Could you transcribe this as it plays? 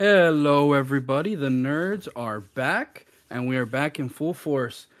Hello, everybody. The nerds are back, and we are back in full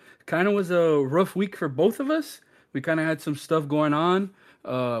force. Kind of was a rough week for both of us. We kind of had some stuff going on,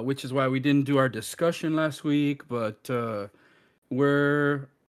 which is why we didn't do our discussion last week. But we're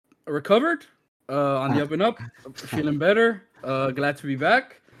recovered, on the up and up, feeling better. Glad to be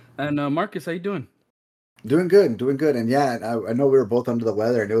back. And Marcus, how you doing? Doing good, and yeah, I know we were both under the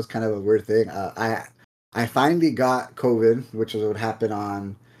weather, and it was kind of a weird thing. I finally got COVID, which was what happened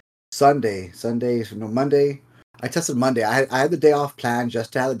on Sunday, so no Monday. I tested Monday. I had the day off planned,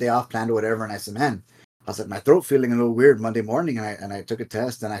 just to have the day off planned or whatever, and I said, man, I was like my throat feeling a little weird Monday morning, and I took a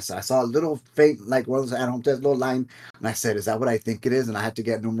test, and I saw a little faint, like one of those at home test, little line, and I said, is that what I think it is? And I had to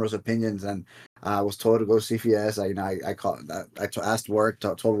get numerous opinions, and I was told to go to CVS. I called, asked work,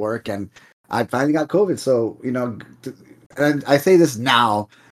 told work, and I finally got COVID. So and I say this now.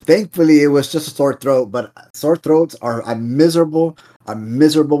 Thankfully, it was just a sore throat, but sore throats are I'm miserable. I'm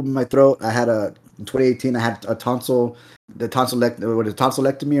miserable with my throat. I had a in 2018. I had a tonsil, what is it,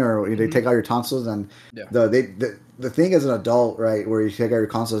 tonsillectomy, or they Hmm. take out your tonsils. And Yeah. the thing as an adult, right, where you take out your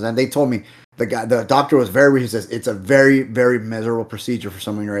tonsils, and they told me the doctor was he says it's a very miserable procedure for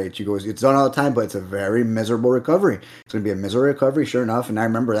someone your age. He goes, it's done all the time, but it's a very miserable recovery. It's gonna be a miserable recovery, sure enough. And I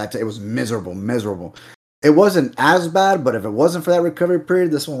remember that it was miserable. It wasn't as bad, but if it wasn't for that recovery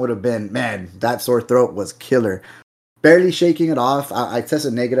period, this one would have been, man, that sore throat was killer. Barely shaking it off. I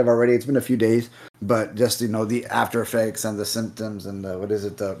tested negative already. It's been a few days, but just the after effects and the symptoms and the what is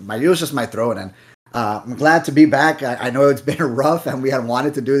it? It was just my throat, and I'm glad to be back. I know it's been rough, and we had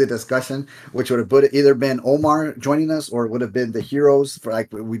wanted to do the discussion, which would have either been Omar joining us, or it would have been the heroes for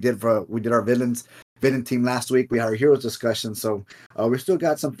like we did our villain team last week. We had our heroes discussion, so we still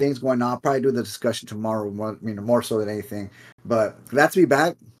got some things going on. I'll probably do the discussion tomorrow, more so than anything. But glad to be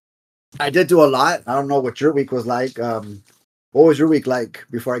back. I did do a lot. I don't know what your week was like. What was your week like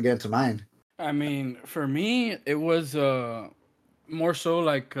before I get into mine? I mean, for me, it was more so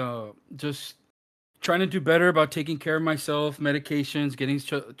like just trying to do better about taking care of myself, medications, getting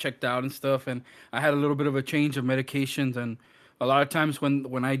checked out and stuff. And I had a little bit of a change of medications, and a lot of times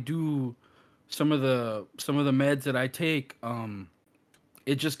when I do some of the meds that I take,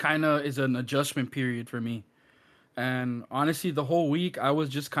 it just kind of is an adjustment period for me. And honestly, the whole week I was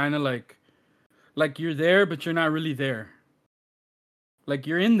just kind of like you're there, but you're not really there. Like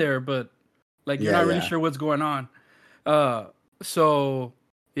you're in there, but like you're Yeah, not really yeah. sure what's going on. Uh, so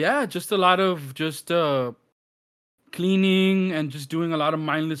yeah, just a lot of just cleaning and just doing a lot of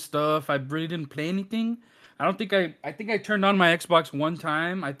mindless stuff. I really didn't play anything. I think I turned on my Xbox one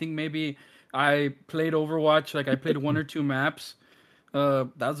time. I think maybe I played Overwatch, like I played one or two maps.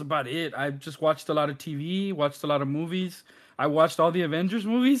 That was about it. I just watched a lot of TV, watched a lot of movies. I watched all the Avengers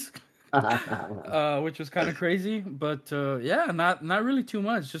movies, which was kind of crazy. But yeah, not really too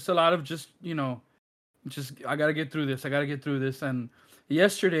much. Just a lot of just I gotta get through this. I gotta get through this. And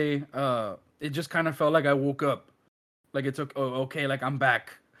yesterday, it just kind of felt like I woke up. Like it's okay, okay, like I'm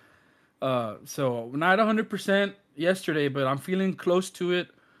back. So not 100% yesterday, but I'm feeling close to it,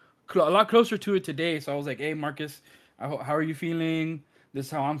 a lot closer to it today. So I was like, hey Marcus, how are you feeling? This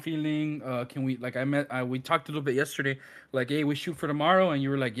is how I'm feeling. Can we like we talked a little bit yesterday, like hey we shoot for tomorrow, and you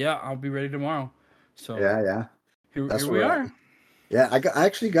were like yeah I'll be ready tomorrow. So Yeah, yeah. here That's we what. are. Yeah, I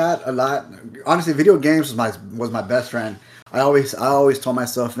actually got a lot. Honestly, video games was my best friend. I always told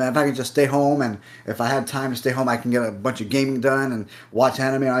myself, man, if I can just stay home, and if I had time to stay home, I can get a bunch of gaming done and watch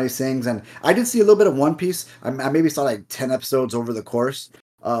anime and all these things. And I did see a little bit of One Piece. I maybe saw like 10 episodes over the course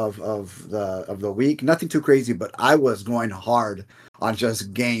of the week. Nothing too crazy, but I was going hard on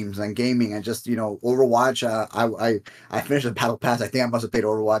just games and gaming and just Overwatch. I finished the battle pass. I think I must have played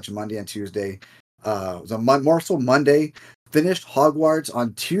Overwatch Monday and Tuesday. It was a more so Monday. Finished Hogwarts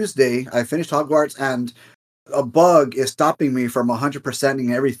on Tuesday. I finished Hogwarts, and a bug is stopping me from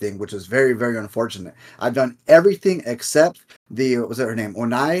 100%ing everything, which is very unfortunate. I've done everything except the what was that her name?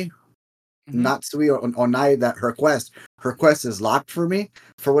 Onai, Hmm. Natsui or Onai, that her quest is locked for me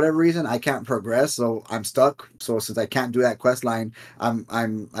for whatever reason. I can't progress, so I'm stuck. So since I can't do that quest line,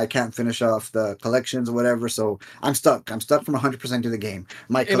 I can't finish off the collections or whatever. So I'm stuck from 100% to the game.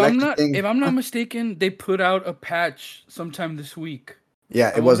 My collector If thing, I'm not mistaken, they put out a patch sometime this week.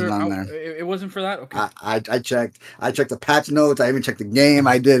 yeah, I it wasn't wonder. on there. It wasn't for that. Okay. I checked the patch notes. I even checked the game.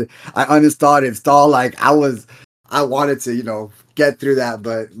 I uninstalled, installed. Like I wanted to get through that,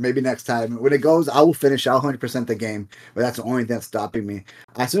 but maybe next time when it goes, I will finish. I'll 100% the game, but that's the only thing that's stopping me.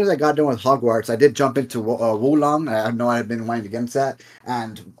 As soon as I got done with Hogwarts, I did jump into Wulong. I know I've been wanting against that,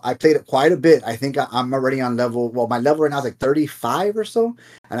 and I played it quite a bit. I think I'm already on level. Well, my level right now is like 35 or so,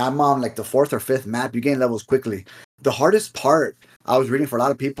 and I'm on like the fourth or fifth map. You gain levels quickly. The hardest part I was reading for a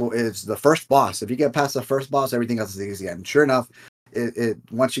lot of people is the first boss. If you get past the first boss, everything else is easy. And sure enough, it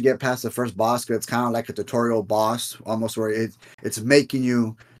once you get past the first boss, it's kind of like a tutorial boss, almost where it's making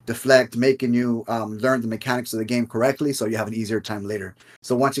you deflect, making you learn the mechanics of the game correctly, so you have an easier time later.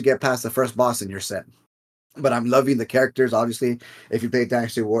 So once you get past the first boss, then you're set. But I'm loving the characters. Obviously, if you play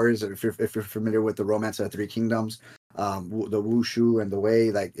Dynasty Warriors, or if you're familiar with the Romance of the Three Kingdoms, the Wushu and the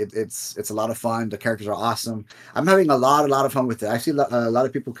Way, like it's a lot of fun. The characters are awesome. I'm having a lot of fun with it. I see a lot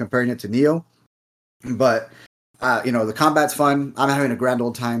of people comparing it to Neo, but the combat's fun. I'm having a grand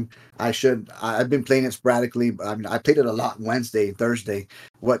old time. I've been playing it sporadically. I mean, I played it a lot Wednesday, Thursday.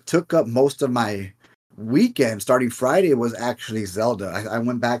 What took up most of my weekend, starting Friday, was actually Zelda. I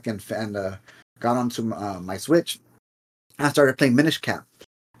went back and got onto my Switch. I started playing Minish Cap,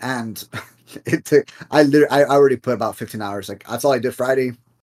 and it took. I already put about 15 hours. Like that's all I did Friday.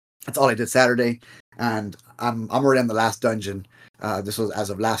 That's all I did Saturday, and I'm already in the last dungeon. This was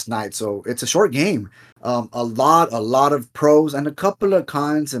as of last night, so it's a short game. A lot of pros and a couple of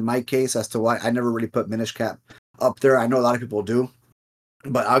cons in my case as to why I never really put Minish Cap up there. I know a lot of people do,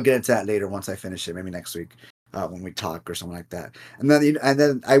 but I'll get into that later once I finish it, maybe next week. When we talk or something like that, and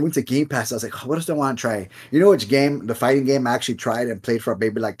then I went to Game Pass. I was like, what else do I want to try? You know which game, the fighting game, I actually tried and played for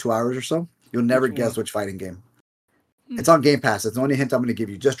maybe like 2 hours or so. You'll never Which guess one? which fighting game. Hmm. It's on Game Pass. It's the only hint I'm going to give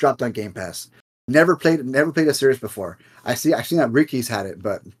you. Just dropped on Game Pass. Never played a series before. I've seen that Ricky's had it,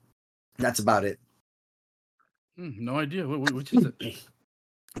 but that's about it. No idea. Which is it?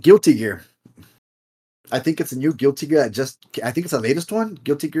 Guilty Gear. I think it's a new Guilty Gear. I think it's the latest one,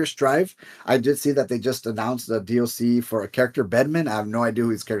 Guilty Gear Strive. I did see that they just announced the DLC for a character Bedman. I have no idea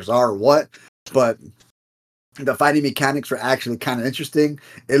who these characters are or what, but the fighting mechanics were actually kind of interesting.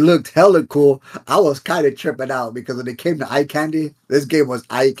 It looked hella cool. I was kind of tripping out because when it came to eye candy, this game was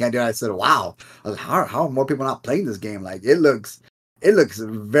eye candy. And I said, "Wow!" I was like, how are more people not playing this game? Like it looks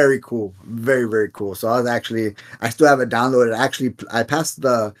very cool, very very cool. So I still have it downloaded. Actually, I passed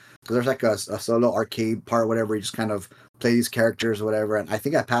because there's like a solo arcade part, whatever. You just kind of play these characters or whatever. And I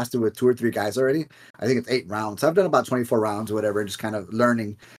think I passed it with 2 or 3 guys already. I think it's 8 rounds. So I've done about 24 rounds or whatever, just kind of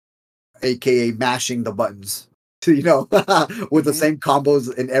learning, aka mashing the buttons. With the Hmm. same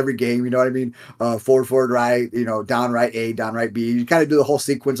combos in every game, you know what I mean? Forward, right, down right A, down right B. You kind of do the whole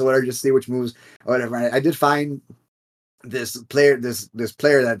sequence or whatever, just see which moves or whatever. And I did find this player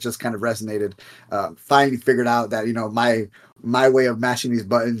that just kind of resonated. Finally figured out that my way of mashing these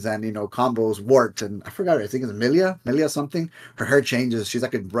buttons and combos worked. And I forgot her. I think it's Milia something. Her hair changes. She's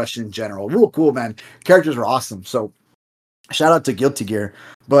like a Russian general. Real cool, man. Characters are awesome. So shout out to Guilty Gear.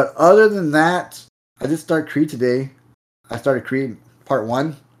 But other than that, I did start Creed today. I started Creed Part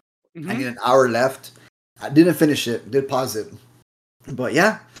 1. I Hmm. need an hour left. I didn't finish it. Did pause it. But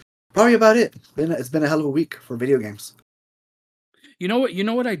yeah, probably about it. It's been a hell of a week for video games. You know what? You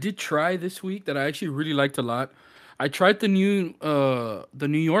know what I did try this week that I actually really liked a lot. I tried the New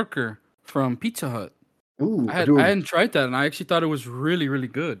Yorker from Pizza Hut. Ooh, I dude, hadn't tried that, and I actually thought it was really really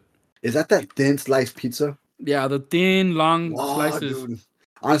good. is that thin sliced pizza? Yeah, the thin long Wow, slices. dude.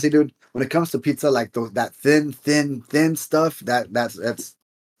 Honestly, dude, when it comes to pizza, like that thin stuff, that's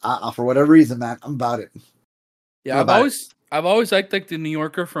for whatever reason, man, I'm about it. I'm Yeah, about it. I've always liked like the New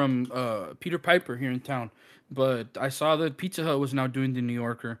Yorker from Peter Piper here in town, but I saw that Pizza Hut was now doing the New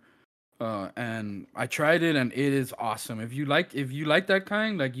Yorker, and I tried it and it is awesome. If you like that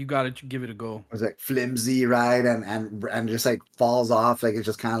kind, like you gotta give it a go. It was like flimsy, right? And just like falls off, like it's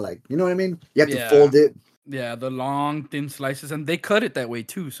just kind of like, you know what I mean? You have to Yeah, fold it. yeah, the long thin slices, and they cut it that way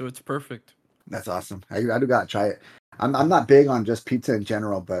too, so it's perfect. That's awesome. I do gotta try it. I'm not big on just pizza in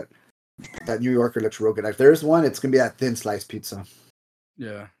general, but that New Yorker looks real good. If there's one, it's gonna be that thin sliced pizza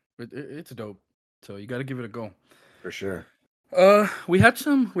Yeah, it's dope. So you gotta give it a go. for sure. We had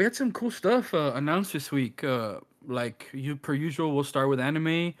some cool stuff announced this week. Like you per usual, we'll start with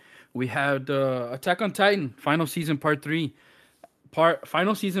anime. We had Attack on Titan final season part three.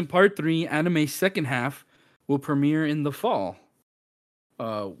 Final season part three anime second half will premiere in the fall.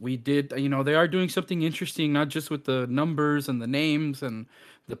 We did, they are doing something interesting, not just with the numbers and the names and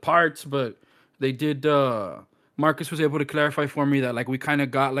the parts, but they did. Marcus was able to clarify for me that like we kind of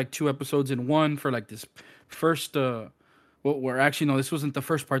got like 2 episodes in one for like this first. Well, we're actually no, this wasn't the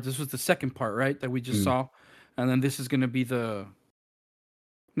first part. This was the second part, right? That we just Mm. saw, and then this is gonna be the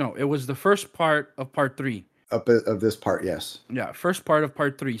no. It was the first part of part three. Up of this part, yes. Yeah, first part of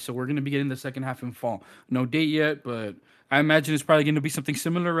part three. So we're gonna be getting the second half in fall. No date yet, but I imagine it's probably gonna be something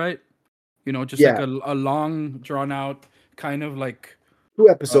similar, right? Just like Yeah, a long drawn out kind of like 2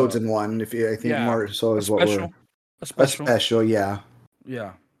 episodes uh in one. If you, I think yeah, more so a is what we're special. A a special. special. Yeah,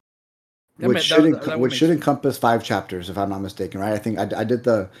 Yeah. That would which make should sense. encompass 5 chapters, if I'm not mistaken, right? I think I did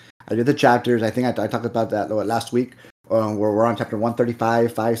the chapters. I think I talked about that last week. Where we're on chapter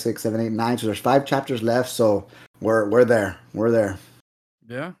 135, 5, 6, 7, 8, 9. So there's 5 chapters left. So we're there. We're there.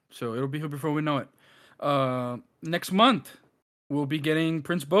 Yeah, so it'll be here before we know it. Next month we'll be getting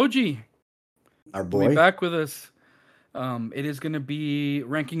Prince Boji. Our Will be boy. back with us. It is going to be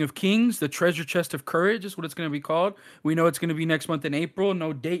Ranking of Kings, the Treasure Chest of Courage is what it's going to be called. We know it's going to be next month in April.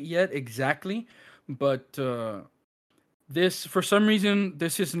 No date yet exactly, but this for some reason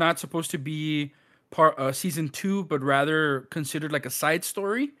this is not supposed to be part season 2, but rather considered like a side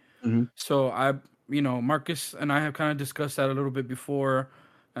story. Hmm. So Marcus and I have kind of discussed that a little bit before,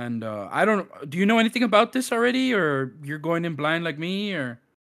 and I don't. Do you know anything about this already, or you're going in blind like me, or?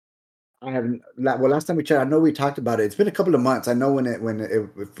 I haven't. Well, last time we checked, I know we talked about it. It's been a couple of months. I know when it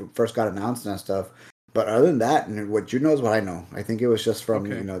first got announced and stuff. But other than that, and what you know is what I know. I think it was just from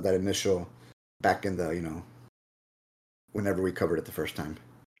Okay. that initial back in the whenever we covered it the first time.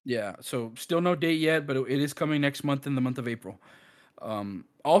 Yeah. So still no date yet, but it is coming next month in the month of April.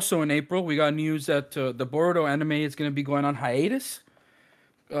 Also in April, we got news that the Boruto anime is going to be going on hiatus.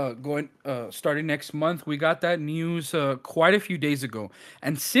 Going starting next month. We got that news quite a few days ago,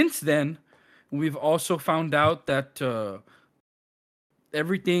 and since then, we've also found out that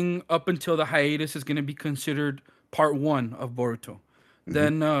everything up until the hiatus is going to be considered part one of Boruto. Hmm.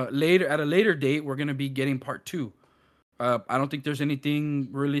 Then later, at a later date, we're going to be getting part two. I don't think there's anything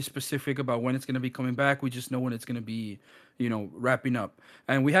really specific about when it's going to be coming back. We just know when it's going to be, wrapping up.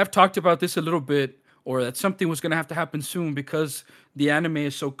 And we have talked about this a little bit, or that something was going to have to happen soon because the anime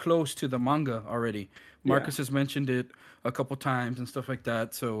is so close to the manga already. Yeah. Marcus has mentioned it a couple times and stuff like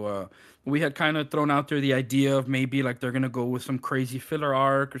that. So we had kind of thrown out there the idea of maybe like they're going to go with some crazy filler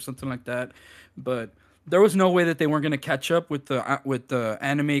arc or something like that. But there was no way that they weren't going to catch up with the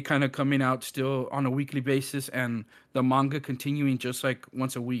anime kind of coming out still on a weekly basis and the manga continuing just like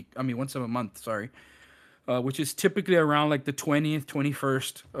once a week. I mean, once a month. Sorry, which is typically around like the 20th,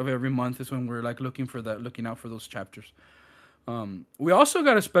 21st of every month is when we're like looking out for those chapters. We also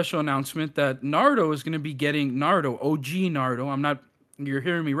got a special announcement that Naruto is going to be getting Naruto OG Naruto. I'm not. You're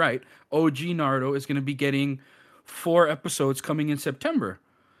hearing me right. OG Naruto is going to be getting 4 episodes coming in September.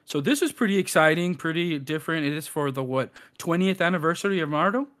 So this is pretty exciting, pretty different. It is for the what 20th anniversary of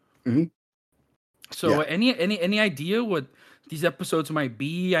Naruto. Hmm. So Yeah. any idea what these episodes might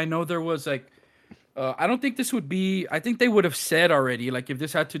be? I know there was like I don't think this would be. I think they would have said already like if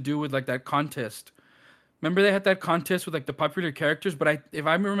this had to do with like that contest. Remember they had that contest with like the popular characters, but if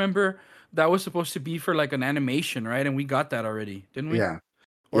I remember that was supposed to be for like an animation, right? And we got that already, didn't we? Yeah.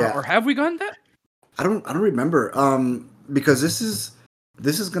 Or Yeah. have we gotten that? I don't remember. Because this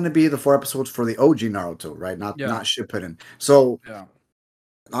is going to be the 4 episodes for the OG Naruto, right? Not Yeah. Shippuden. So Yeah.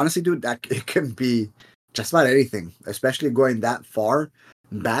 honestly, dude, that it can be just about anything, especially going that far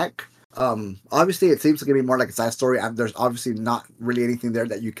back. Obviously, it seems to be more like a side story. And there's obviously not really anything there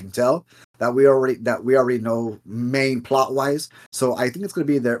that you can tell that we already know main plot wise. So I think it's going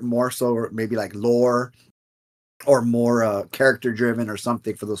to be there more so maybe like lore or more character driven or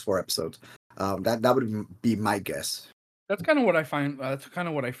something for those 4 episodes. That would be my guess. That's kind of what I find. That's kind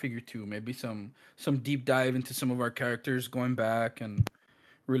of what I figure too. Maybe some deep dive into some of our characters going back and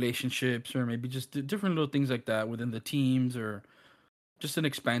relationships, or maybe just different little things like that within the teams, or just an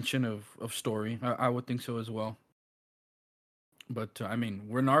expansion of story. I would think so as well. But I mean,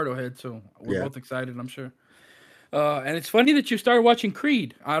 we're Naruto heads, so we're Yeah. both excited. I'm sure. And it's funny that you started watching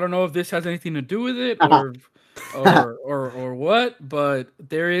Creed. I don't know if this has anything to do with it or what, but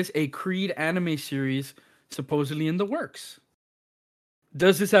there is a Creed anime series supposedly in the works.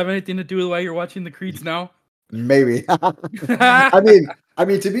 Does this have anything to do with why you're watching the Creeds now? Maybe. I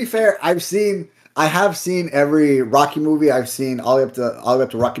mean, to be fair, I have seen every Rocky movie. I've seen all the way up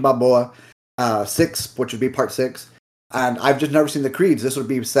to Rocky Balboa, 6, which would be part 6, and I've just never seen the Creeds. This would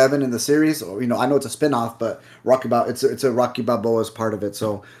be 7 in the series. Or, I know it's a spin-off, but it's a Rocky Balboa as part of it.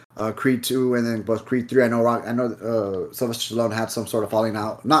 So Creed 2 and then both Creed 3. I know Sylvester Stallone had some sort of falling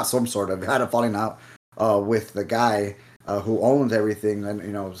out, not some sort of had a falling out with the guy who owns everything, and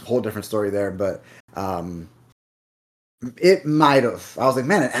it's a whole different story there, but. Um, it might have. I was like,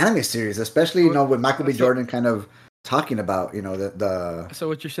 man, an anime series, especially so, with Michael B. so, Jordan kind of talking about the so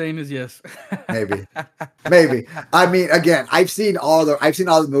what you're saying is yes. maybe maybe. I mean, again, I've seen all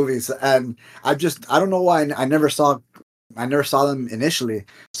the movies, and I don't know why I never saw them initially.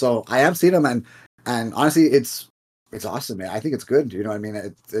 So I have seen them, and honestly, it's awesome, man. I think it's good. You know what I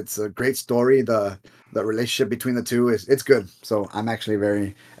mean? It's a great story. The relationship between the two it's good. So I'm actually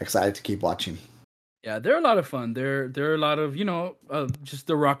very excited to keep watching. Yeah, they're a lot of fun. They're a lot of just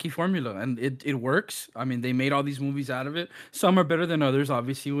the Rocky formula, and it works. I mean, they made all these movies out of it. Some are better than others,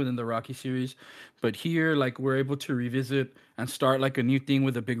 obviously within the Rocky series, but here like we're able to revisit and start like a new thing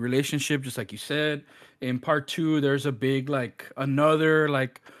with a big relationship, just like you said. In part two, there's a big like another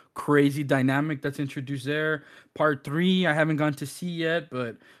like crazy dynamic that's introduced there. Part three, I haven't gone to see yet,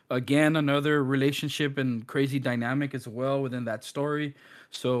 but again, another relationship and crazy dynamic as well within that story.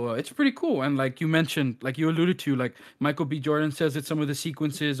 So it's pretty cool. And like you mentioned, like you alluded to, like Michael B. Jordan says that some of the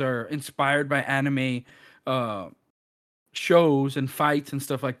sequences are inspired by anime uh, shows and fights and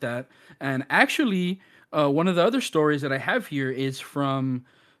stuff like that. And actually, one of the other stories that I have here is from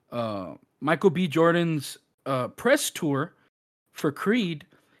Michael B. Jordan's press tour for Creed.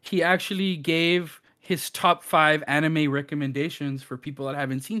 He actually gave his top five anime recommendations for people that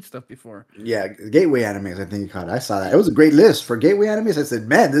haven't seen stuff before. Yeah, gateway animes. I think you caught. I saw that. It was a great list for gateway animes. I said,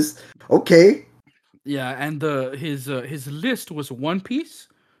 man, this okay. Yeah, and his list was One Piece,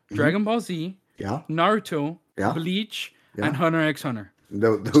 Hmm. Dragon Ball Z, Yeah, Naruto, yeah, Bleach, and yeah. Hunter x Hunter.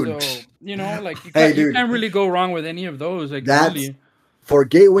 Dude. So like Hey, you dude, can't really go wrong with any of those. Like that's really, for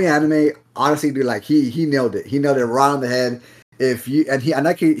gateway anime. Honestly, dude, like he nailed it. He nailed it right on the head. If you and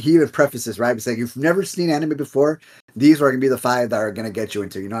like he even prefaces right by saying, if you've never seen anime before, these are gonna be the five that are gonna get you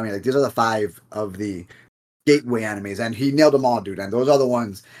into. You know what I mean? Like these are the five of the gateway animes, and he nailed them all, dude. And those are the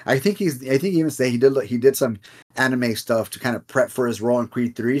ones. I think he even say he did some anime stuff to kind of prep for his role in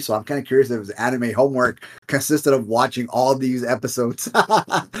Creed 3. So I'm kind of curious if his anime homework consisted of watching all these episodes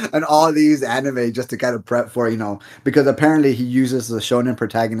and all these anime just to kind of prep for, because apparently he uses the shonen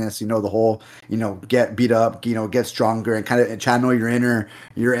protagonist, the whole, get beat up, get stronger and kind of channel your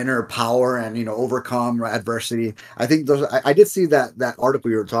inner power and overcome adversity. I think those I did see that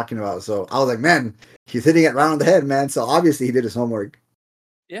article you were talking about. So I was like, man, he's hitting it right on the head, man. So obviously he did his homework.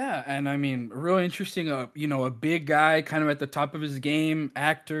 yeah. And I mean, real interesting. A big guy, kind of at the top of his game,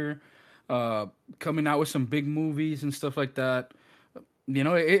 actor, uh, coming out with some big movies and stuff like that.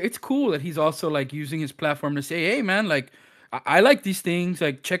 It's cool that he's also like using his platform to say, hey man, like I like these things,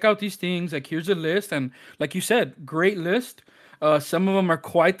 like check out these things, like here's a list. And like you said, great list. Some of them are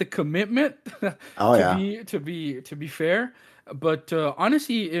quite the commitment Oh yeah. to be fair. But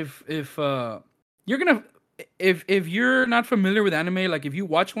honestly, if you're gonna if you're not familiar with anime, like if you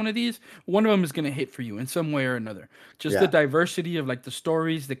watch one of these, one of them is gonna hit for you in some way or another. Just the Yeah. diversity of like the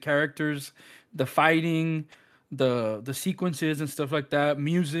stories, the characters, the fighting, the sequences and stuff like that.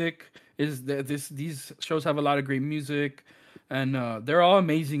 Music is these shows have a lot of great music, and they're all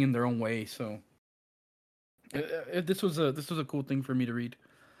amazing in their own way. So this was a cool thing for me to read.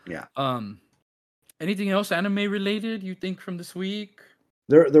 Yeah. Um, anything else anime related you think from this week?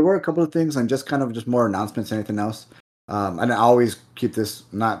 There were a couple of things and just kind of just more announcements than anything else. And I always keep this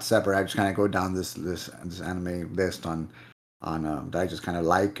not separate. I just kind of go down this anime list on that I just kind of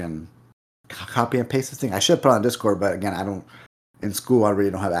like and copy and paste this thing. I should put it on Discord, but again, I don't in school. I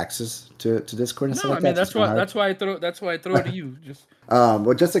really don't have access to Discord and stuff No, I like mean that. So it's kind of hard. that's why I throw it to you. Just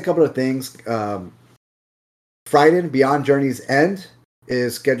Well, just a couple of things. Friday Beyond Journey's End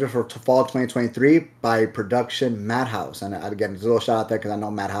is scheduled for fall 2023 by Production Madhouse. And again, there's a little shout out there because I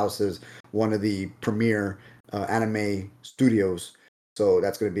know Madhouse is one of the premier anime studios. So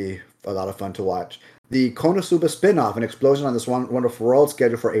that's going to be a lot of fun to watch. The Konosuba spin-off, An Explosion on This Wonderful World,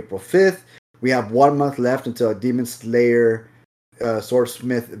 scheduled for April 5th. We have 1 month left until Demon Slayer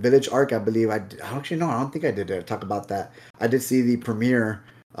Swordsmith Village arc. I believe actually no, I don't think I did talk about that. I did see the premiere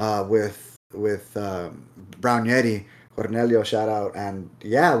with Brown Yeti, Cornelio, shout out, and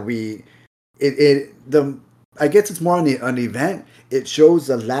yeah, the I guess it's more on the event. It shows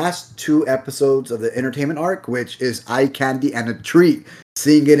the last two episodes of the entertainment arc, which is eye candy and a treat.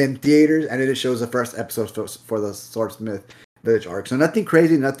 Seeing it in theaters, and it just shows the first episode for the Swordsmith Village arc. So nothing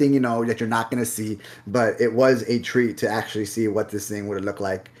crazy, nothing that you're not gonna see, but it was a treat to actually see what this thing would look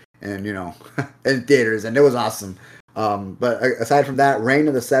like, and in theaters, and it was awesome. But aside from that, Reign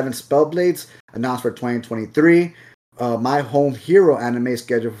of the Seven Spellblades announced for 2023. My Home Hero anime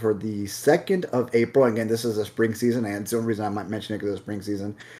scheduled for the 2nd of April. Again, this is a spring season, and it's the only reason I might mention it because it's spring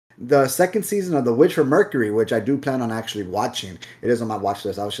season. The second season of The Witch from Mercury, which I do plan on actually watching. It is on my watch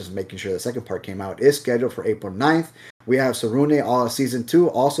list. I was just making sure the second part came out. Is scheduled for April 9th. We have Sarune all season 2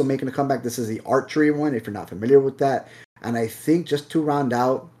 also making a comeback. This is the archery one, if you're not familiar with that. And I think just to round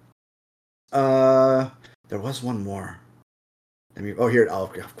out, there was one more. Here.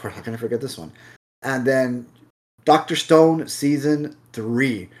 Oh, of course, how can I forget this one? And then Doctor Stone season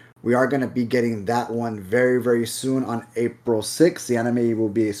 3. We are going to be getting that one very, very soon on April 6th. The anime will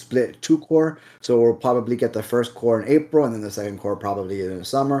be split 2 cour, so we'll probably get the first cour in April, and then the second cour probably in the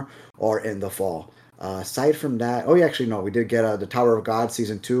summer or in the fall. Aside from that, oh yeah, actually no, we did get the Tower of God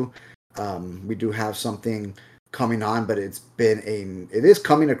season two. We do have something coming on, but it is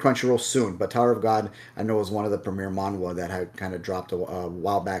coming to Crunchyroll soon. But Tower of God, I know, was one of the premiere manhwa that had kind of dropped a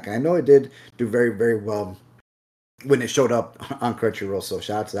while back, and I know it did do very very well when it showed up on Crunchyroll. So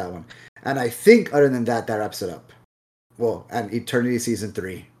shout out to that one. And I think other than that, that wraps it up. Well, and Eternity season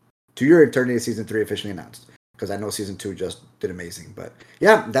three, to your Eternity season three officially announced, because I know season two just did amazing. But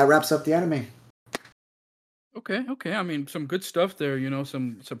yeah, that wraps up the anime. Okay, okay. I mean, some good stuff there.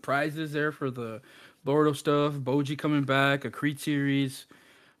 Some surprises there for the Boruto stuff. Boji coming back, a Creed series.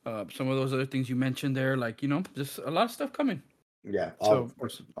 Some of those other things you mentioned there, like just a lot of stuff coming. Yeah, all So of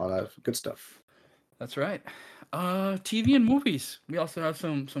course, all that good stuff. that's right. TV and movies. We also have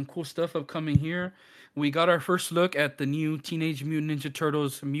some cool stuff upcoming here. We got our first look at the new Teenage Mutant Ninja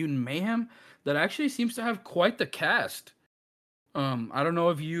Turtles Mutant Mayhem that actually seems to have quite the cast. I don't know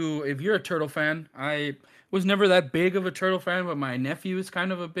if you're a turtle fan. I was never that big of a turtle fan, but my nephew is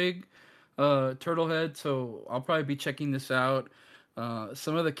kind of a big turtle head, so I'll probably be checking this out.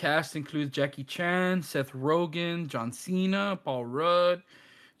 Some of the cast includes Jackie Chan, Seth Rogen, John Cena, Paul Rudd,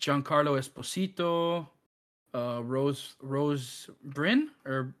 Giancarlo Esposito, Rose Bryn,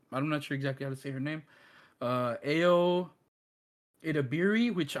 or I'm not sure exactly how to say her name. Ao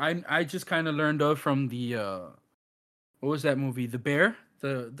Itabiri, which I just kind of learned of from the what was that movie? The Bear,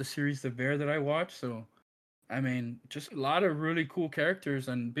 the series The Bear that I watched. So I mean, just a lot of really cool characters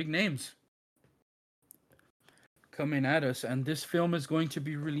and big names coming at us. And this film is going to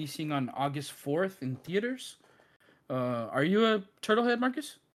be releasing on August 4th in theaters. Are you a Turtlehead,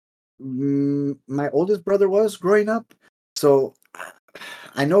 Marcus? My oldest brother was growing up, so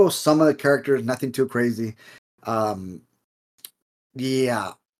I know some of the characters, nothing too crazy. Um,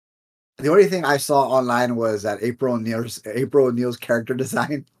 yeah, the only thing I saw online was that April O'Neil's character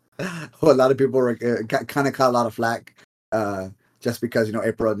design. Well, a lot of people were kind of caught a lot of flack, uh, just because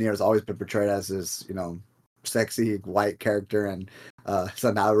April O'Neil has always been portrayed as this sexy white character, and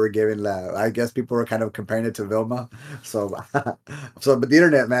so now we're giving I guess people were kind of comparing it to Vilma. So but the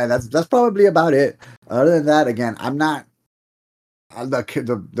internet, man, that's probably about it. Other than that, again, I'm not.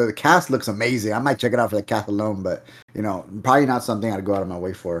 The cast looks amazing. I might check it out for the cast alone, but probably not something I'd go out of my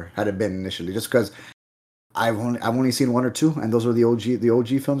way for had it been initially. Just because I've only seen one or two, and those were the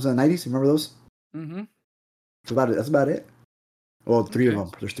OG films in the '90s. Remember those? Mm-hmm. That's about it. That's about it. Well, three of Okay.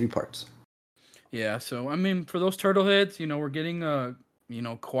 them. There's three parts. Yeah. So I mean, for those Turtleheads, we're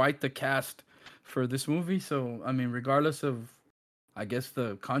getting quite the cast for this movie. So I mean, regardless of I guess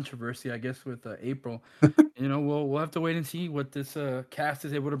the controversy, I guess with April, we'll have to wait and see what this cast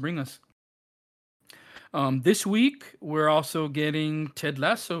is able to bring us. This week we're also getting Ted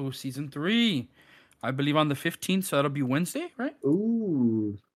Lasso season 3. I believe on the 15th, so that'll be Wednesday, right?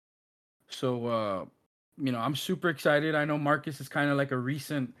 Ooh. So I'm super excited. I know Marcus is kind of like a a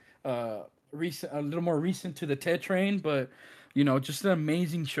little more recent to the Ted train, but just an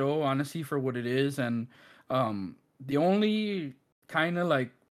amazing show, honestly, for what it is. And the only kind of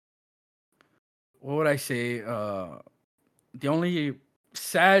like what would I say? The only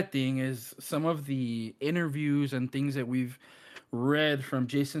sad thing is some of the interviews and things that we've read from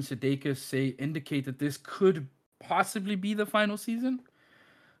Jason Sudeikis indicate that this could possibly be the final season.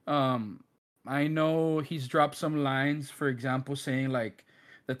 Um, I know he's dropped some lines, for example, saying like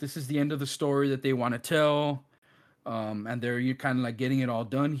that this is the end of the story that they want to tell, and they're you kind of like getting it all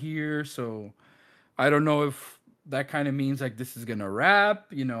done here. So I don't know if that kind of means like this is gonna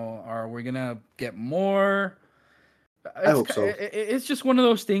wrap, or we're gonna get more. I hope so. It's just one of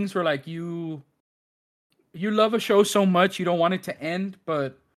those things where like you love a show so much you don't want it to end,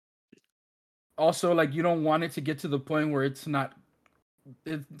 but also like you don't want it to get to the point where it's not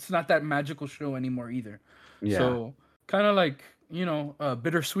that magical show anymore either. Yeah. So kind of like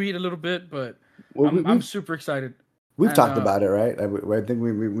bittersweet a little bit, but Well, I'm super excited. we've And talked about it, right? I think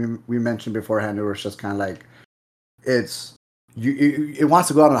we mentioned beforehand. It was just kind of like it's it wants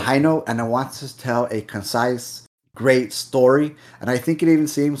to go out on a high note, and it wants to tell a concise, great story. And I think it even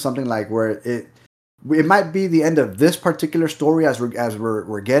seems something like where it might be the end of this particular story as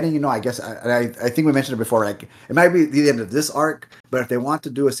we're getting. I guess I think we mentioned it before. Like it might be the end of this arc, but if they want to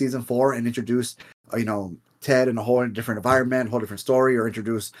do a season four and introduce, Ted in a whole different environment, whole different story, or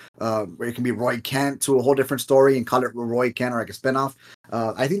introduce where it can be Roy Kent to a whole different story and call it Roy Kent or like a spinoff.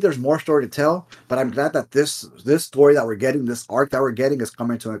 I think there's more story to tell, but I'm glad that this story that we're getting, this arc that we're getting, is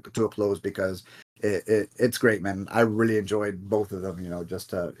coming to a close because it's great, man. I really enjoyed both of them.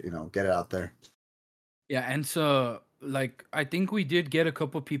 Just to get it out there. yeah, and so like I think we did get a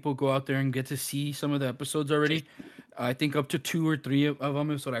couple people go out there and get to see some of the episodes already. I think up to two or three of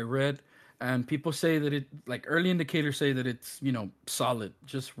them is what I read. and people say that it like early indicators say that it's solid,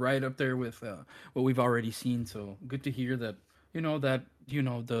 just right up there with what we've already seen. So good to hear that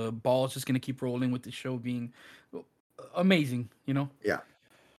the ball is just gonna keep rolling with the show being amazing. Yeah.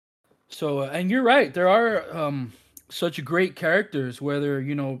 So and you're right, there are such great characters. Whether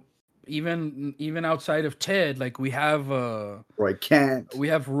even outside of Ted, like Roy Kent, we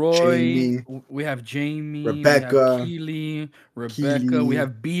have Roy, Jamie, we have Jamie, we have Rebecca, Keely, Rebecca, we Keely,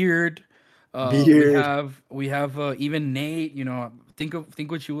 have Beard, Beard, we have even Nate.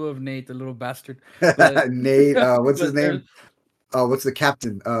 Think what you will of Nate, the little bastard. But Nate. What's his but there's name? What's the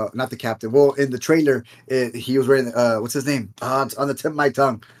captain? Not the captain. Well, in the trailer, he was wearing. What's his name? It's on the tip of my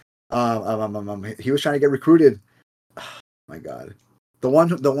tongue. He was trying to get recruited. My God, the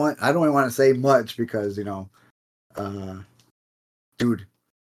one. I don't even want to say much because uh, dude,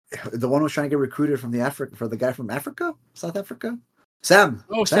 the one who was trying to get recruited from for the guy from Africa, South Africa, Sam.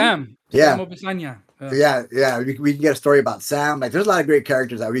 oh, Sam. Sam Yeah, Obisanya. yeah. We can get a story about Sam. Like, there's a lot of great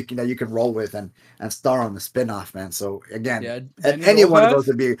characters that you can roll with and star on the spinoff, man. So again, Yeah, Danny any one of those Rojas.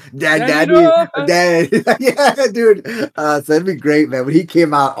 would be Danny Daddy, Rojas. Dad. Yeah, dude. So it'd be great, man. When he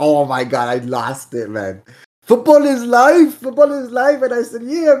came out, oh my God, I lost it, man. Football is life. Football is life, and I said,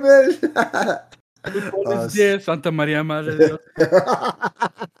 yeah, man. Fútbol uh, is this, Santa Maria Madre de Dios.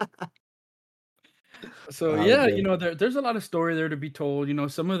 So oh, yeah, man. there's a lot of story there to be told.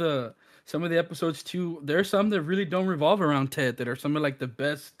 Some of the episodes too. There's some that really don't revolve around Ted, that are some of like the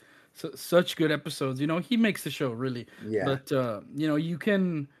best, such good episodes. He makes the show really. Yeah, But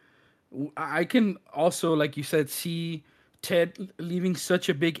I can also, like you said, see Ted leaving such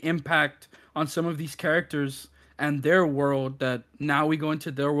a big impact on some of these characters and their world, that now we go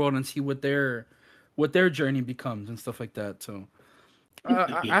into their world and see what their journey becomes and stuff like that. So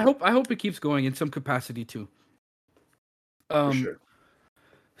I hope it keeps going in some capacity too. for Um, sure.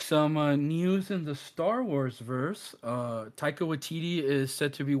 some news in the Star Wars verse. Taika Waititi is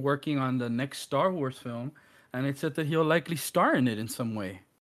said to be working on the next Star Wars film, and it's said that he'll likely star in it in some way.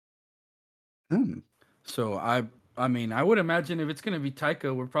 Hmm. So I mean, I would imagine if it's gonna be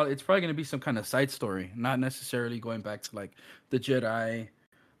Taika, it's probably gonna be some kind of side story, not necessarily going back to like the Jedi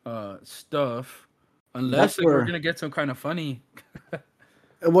stuff, That's unless like we're where. gonna get some kind of funny.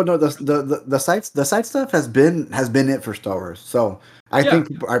 Well, no, the site stuff has been it for Star Wars. So I Yeah, think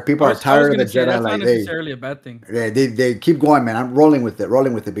people are I was tired of gonna the say Jedi. that's not Like necessarily a bad thing. they keep going, man. I'm rolling with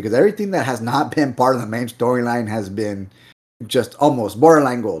it because everything that has not been part of the main storyline has been just almost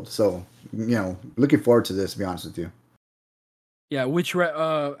borderline gold. So looking forward to this. To be honest with you. Yeah,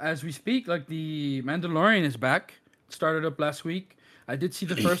 as we speak, like the Mandalorian is back. Started up last week. I did see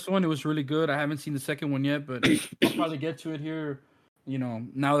the first one; it was really good. I haven't seen the second one yet, but I'll probably get to it here.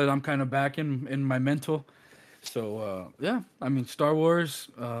 Now that I'm kind of back in my mental. So yeah, I mean Star Wars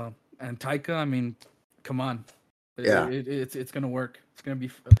and Taika. I mean, come on, Yeah. it's gonna work. It's gonna be.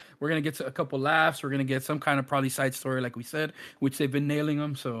 We're gonna get a couple laughs. We're gonna get some kind of probably side story, like we said, which they've been nailing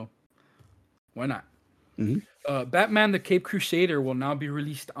them. So why not? Hmm. Batman: The Cape Crusader will now be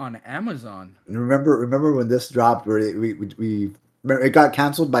released on Amazon. Remember when this dropped? Where remember it got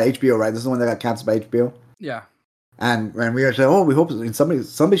canceled by HBO, right? This is the one that got canceled by HBO. Yeah, And we were saying, oh, we hope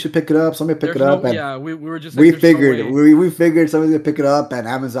somebody should pick it up. Somebody pick it there's up, no. and Yeah, we were just like, there's no way. we figured somebody's gonna pick it up, and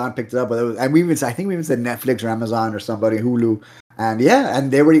Amazon picked it up. But and I think we even said Netflix or Amazon or somebody, Hulu, and yeah,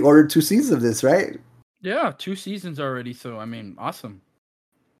 and they already ordered 2 seasons of this, right? Yeah, 2 seasons already. So I mean, awesome.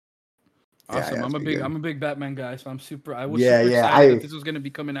 Yeah, Awesome. it's pretty good. I'm a big Batman guy, so I was Yeah, super yeah, excited that this was going to be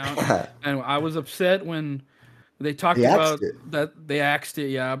coming out, I and I was upset when they talked he axed about it. that they axed it.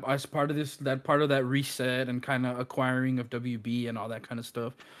 Yeah, as part of that reset and kind of acquiring of WB and all that kind of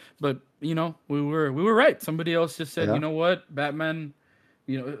stuff. But we were right. Somebody else just said, you Yeah, know what, Batman,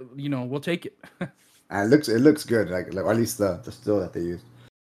 we'll take it. and it looks good, like or at least the still that they use.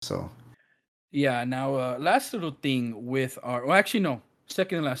 So Yeah. Now, last little thing with well, actually no,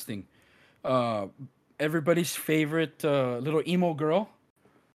 second and last thing. Uh, Everybody's favorite little emo girl,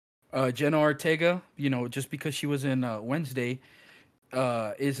 Jenna Ortega, just because she was in Wednesday,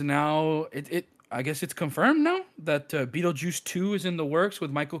 is now I guess it's confirmed now that Beetlejuice 2 is in the works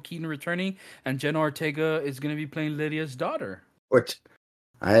with Michael Keaton returning, and Jenna Ortega is going to be playing Lydia's daughter. which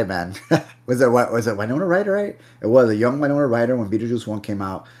hey man, was it Winona Ryder, right? It was a young Winona Ryder when Beetlejuice 1 came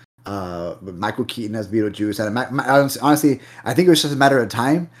out. With Michael Keaton as Beetlejuice, and honestly, I think it was just a matter of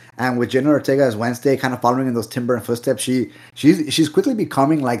time. And with Jenna Ortega as Wednesday, kind of following in those Tim Burton footsteps, she's quickly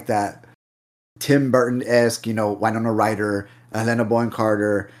becoming like that Tim Burton esque, Winona Ryder, Helena Bonham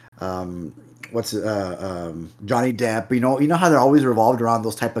Carter, what's Johnny Depp. You know how they're always revolved around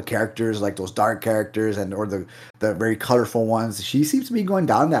those type of characters, like those dark characters, or the very colorful ones. She seems to be going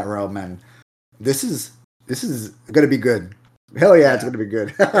down that road, man. this is this is gonna be good. Hell yeah, it's Yeah, gonna be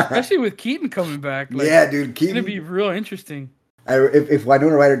good. especially with Keaton coming back, like Yeah, dude, it's gonna be Keaton. real interesting. If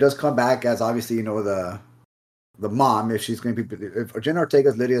Winona Ryder does come back as obviously the mom, if she's going to be if Jenna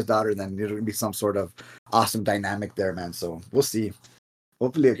Ortega's Lydia's daughter, then there's going to be some sort of awesome dynamic there, man. So we'll see.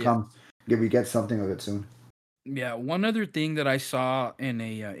 Hopefully, Yeah, we get something of it soon. yeah. One other thing that I saw in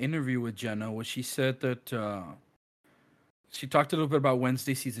a interview with Jenna was she said that she talked a little bit about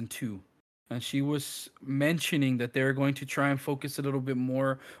Wednesday season two, and she was mentioning that they're going to try and focus a little bit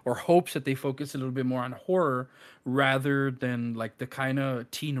more, or hopes that they focus a little bit more on horror rather than like the kind of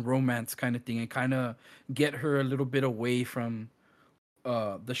teen romance kind of thing, and kind of get her a little bit away from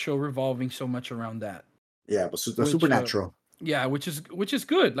the show revolving so much around that. Yeah, but the Which supernatural. yeah, which is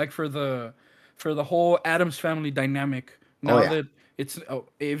good, like for the whole Adams family dynamic. Oh Now yeah, that it's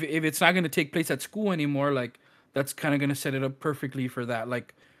if it's not going to take place at school anymore, like that's kind of going to set it up perfectly for that,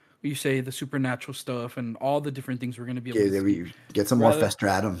 like you say, the supernatural stuff and all the different things we're going to be able to see, we get some more rather Fester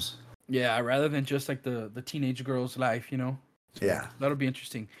Adams. yeah, rather than just like the teenage girl's life, you know. So Yeah, that'll be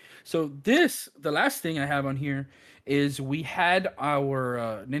interesting. So this the last thing I have on here is we had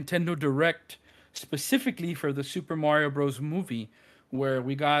our Nintendo Direct specifically for the Super Mario Bros. Movie, where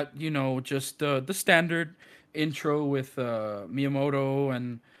we got, you know, just the standard intro with Miyamoto,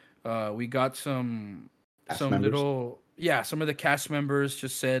 and we got cast some members. little, yeah, some of the cast members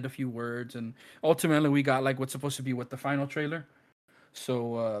just said a few words, and ultimately we got like what's supposed to be what the final trailer.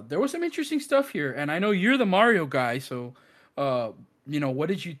 So there was some interesting stuff here, and I know you're the Mario guy. So, uh, you know, what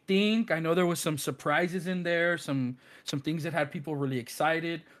did you think? I know there was some surprises in there, some things that had people really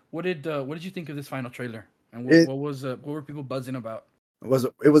excited. What did you think of this final trailer? And It what were people buzzing about?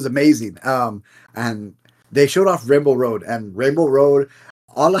 it was amazing. And they showed off Rainbow Road, and Rainbow Road.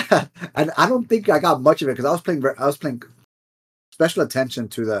 All I, and I don't think I got much of it because I was playing special attention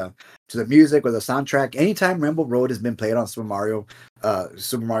to the music or the soundtrack. Anytime Rainbow Road has been played on Super Mario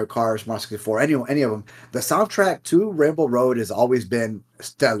Kart, Mario 64, any of them, the soundtrack to Rainbow Road has always been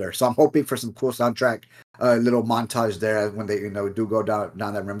stellar. So I'm hoping for some cool soundtrack, little montage there when they do go down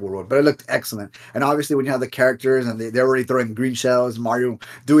that Rainbow Road. But it looked excellent, and obviously when you have the characters and they're already throwing green shells, Mario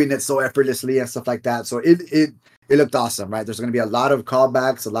doing it so effortlessly and stuff like that. So it looked awesome, right? There's going to be a lot of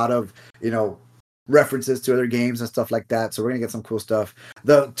callbacks, a lot of references to other games and stuff like that. So we're gonna get some cool stuff.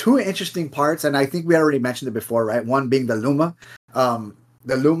 The two interesting parts, and I think we already mentioned it before, right? One being the Luma.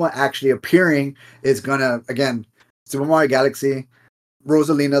 The Luma actually appearing is gonna again Super Mario Galaxy.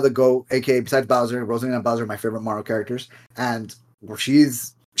 Rosalina the Goat, aka besides Bowser, Rosalina and Bowser are my favorite Mario characters, and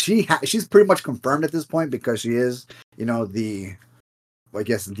she's pretty much confirmed at this point because she is the I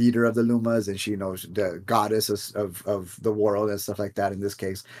guess leader of the Lumas, and she knows the goddess of the world and stuff like that. In this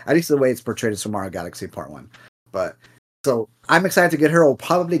case, at least the way it's portrayed in Super Mario Galaxy Part One. But so I'm excited to get her. I'll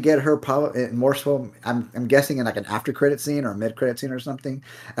probably get her probably more so. I'm guessing in like an after credit scene or a mid credit scene or something.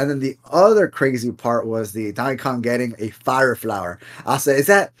 And then the other crazy part was the Donkey Kong getting a fire flower. I said, is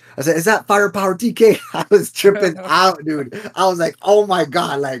that firepower DK? I was tripping out, dude. I was like, oh my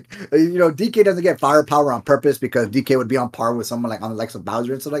god, like DK doesn't get firepower on purpose because DK would be on par with someone like on the likes of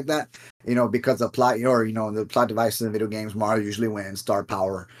Bowser and stuff like that. Because the plot, or the plot devices in video games, Mario usually wins star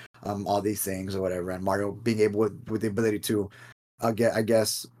power, all these things or whatever, and Mario being able with the ability to, I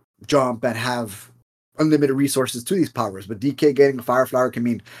guess, jump and have unlimited resources to these powers. But DK getting a fire flower can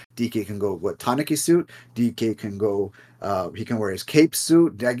mean DK can go with Tanaki suit. DK can go. He can wear his cape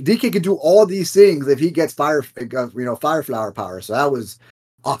suit. Like, DK can do all these things if he gets fire flower power. So that was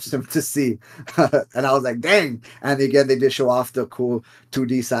awesome to see, and I was like, dang. And again, they did show off the cool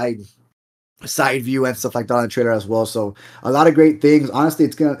 2D side view and stuff like that on the trailer as well. So a lot of great things. Honestly,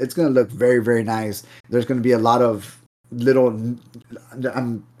 it's gonna look very very nice. There's gonna be a lot of little,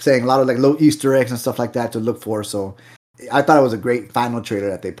 I'm saying a lot of like little Easter eggs and stuff like that to look for. So I thought it was a great final trailer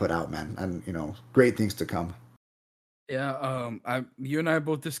that they put out, man, and great things to come. Yeah, I you and I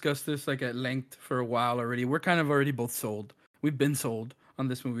both discussed this like at length for a while already. We're kind of already both sold. We've been sold on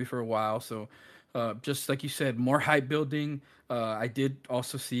this movie for a while. So, just like you said, more hype building. I did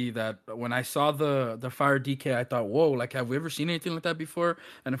also see that when I saw the Fire DK, I thought, whoa, like have we ever seen anything like that before?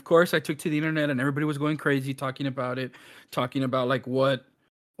 And of course, I took to the internet and everybody was going crazy talking about it, talking about like what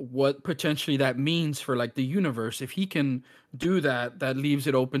potentially that means for like the universe. If he can do that, that leaves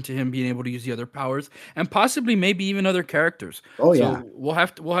it open to him being able to use the other powers and possibly maybe even other characters. Oh yeah, So we'll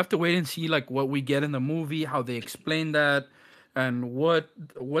have to wait and see like what we get in the movie, how they explain that, and what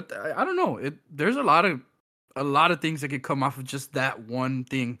I don't know. There's a lot of things that could come off of just that one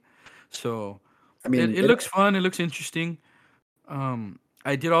thing. So I it, mean, it looks fun. It looks interesting.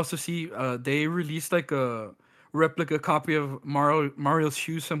 I did also see they released like a replica copy of Mario's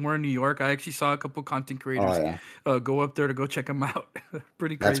shoes somewhere in New York. I actually saw a couple content Oh creators yeah, go up there to go check them out.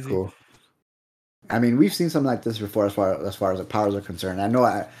 Pretty that's crazy. cool. I mean, we've seen something like this before, as far as the powers are concerned. I know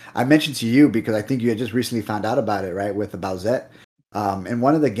I mentioned to you because I think you had just recently found out about it, right? With the Bowsette. In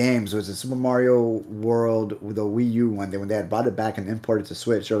one of the games was a Super Mario World, the Wii U one. When they had brought it back and imported to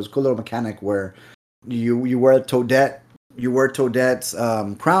Switch, there was a cool little mechanic where you wear Toadette's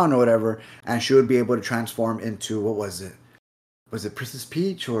crown or whatever, and she would be able to transform into, what was it? Was it Princess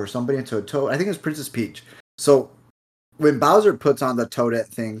Peach or somebody into a Toad? I think it was Princess Peach. So when Bowser puts on the Toadette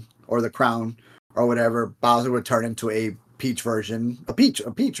thing or the crown or whatever, Bowser would turn into a Peach version, a Peach,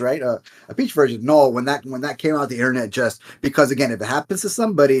 right? A Peach version. No, when that came out, the internet just, because again, if it happens to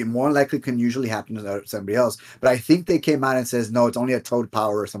somebody, it more likely can usually happen to somebody else. But I think they came out and says no, it's only a Toad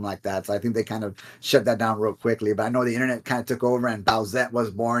power or something like that. So I think they kind of shut that down real quickly. But I know the internet kind of took over and Bowsette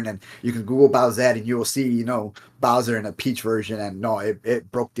was born, and you can Google Bowsette and you will see, Bowser in a Peach version, and no,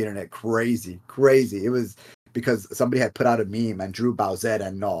 it broke the internet crazy, crazy. It was because somebody had put out a meme and drew Bowsette,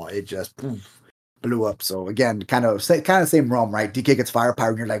 and no, it just poof, blew up. So again, kind of same realm, right? DK gets firepower,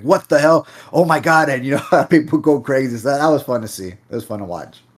 and you're like, what the hell? Oh my god! And people go crazy. So that was fun to see. It was fun to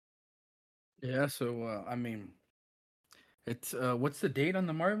watch. Yeah. So I mean, it's what's the date on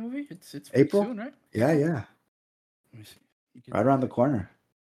the Mario movie? It's pretty April? soon, right? Yeah, April. yeah, Let me see. You right can. around the corner.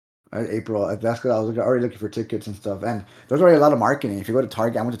 April. That's because I was already looking for tickets and stuff, and there's already a lot of marketing. If you go to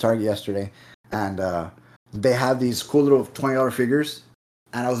Target, I went to Target yesterday, and they have these cool little $20 figures,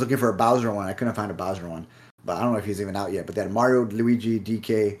 and I was looking for a Bowser one. I couldn't find a Bowser one, but I don't know if he's even out yet. But they had Mario, Luigi,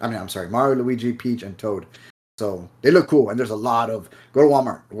 DK. I mean, I'm sorry, Mario, Luigi, Peach, and Toad. So they look cool, and there's a lot of go to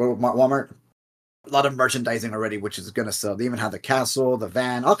Walmart. Go to Walmart. A lot of merchandising already, which is gonna sell. They even have the castle, the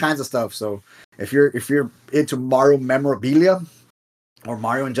van, all kinds of stuff. So if you're into Mario memorabilia, or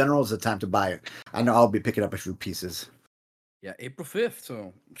Mario in general, is the time to buy it. I know I'll be picking up a few pieces. Yeah, April 5th.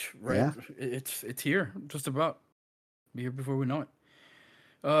 So right, Yeah. it's here, just about be here before we know it.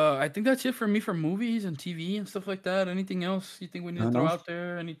 I think that's it for me for movies and TV and stuff like that. Anything else you think we need to No, throw no, out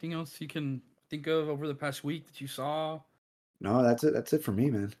there? Anything else you can think of over the past week that you saw? no. That's it. That's it for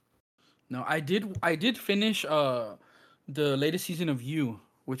me, man. No, I did finish the latest season of You,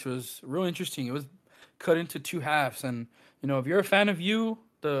 which was real interesting. It was cut into two halves, and if you're a fan of You,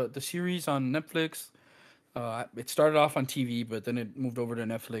 the series on Netflix, it started off on TV, but then it moved over to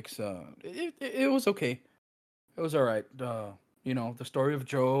Netflix. It was okay. It was all right. The story of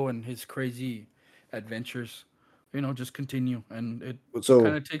Joe and his crazy adventures, just continue, and it kind So,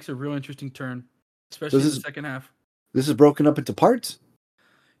 of takes a real interesting turn, so especially this in the is second half. this is broken up into parts.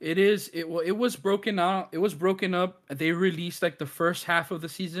 It is. It was broken out. It was broken up. They released like the first half of the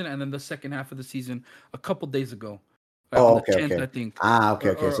season and then the second half of the season a couple days ago, like on Oh, the okay, 10th, okay. I think, Ah, okay,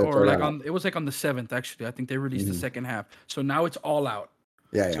 or okay. or, So it's or already like out. on. It was like on the 7th actually. I think they released the Hmm. second half. So now it's all out.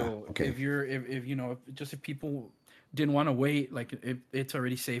 Yeah, yeah. So Okay. if people didn't want to wait, like it's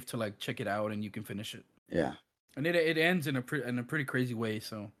already safe to like check it out and you can finish it. Yeah. And it ends in a pretty crazy way.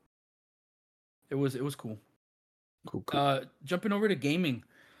 So it was cool. Cool, cool. Jumping over to gaming.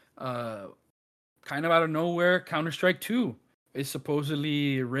 Uh, Kind of out of nowhere, Counter Strike 2 is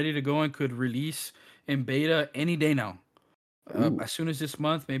supposedly ready to go and could release in beta any day now. Ooh. As soon as this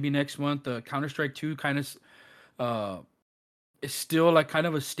month, maybe next month, Counter Strike 2 kind of uh, is still like kind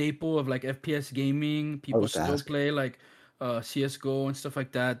of a staple of like FPS gaming. I was People about to still ask. play like CS:GO and stuff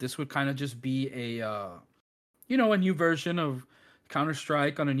like that. This would kind of just be a new version of Counter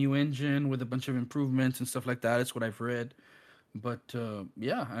Strike on a new engine with a bunch of improvements and stuff like that. It's what I've read. But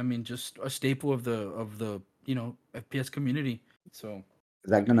yeah, I mean, just a staple of the FPS community. So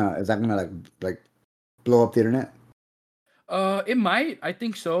I mean, Is that gonna like blow up the internet? it might. I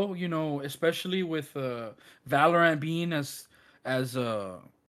think so. Especially with Valorant being as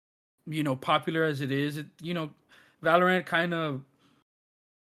popular as it is. Valorant kind of.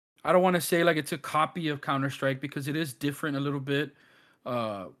 I don't want to say like it's a copy of Counter Strike because it is different a little bit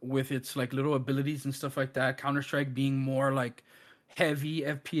with its like little abilities and stuff like that. Counter Strike being more like heavy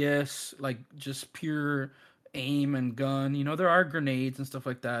FPS, like just pure aim and gun. There are grenades and stuff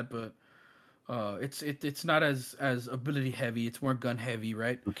like that, but it's not as ability heavy. It's more gun heavy,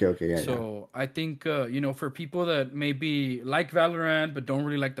 right? Okay, okay, yeah, yeah. So I think for people that maybe like Valorant but don't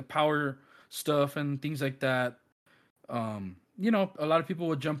really like the power stuff and things like that, a lot of people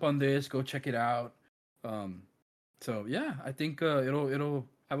will jump on this, go check it out. Um, so yeah, I think it'll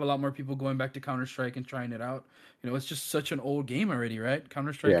have a lot more people going back to Counter Strike and trying it out. It's just such an old game already, right?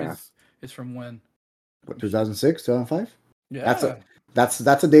 Counter Strike Yeah. is from when? What, 2006, 2005? That's a Yeah,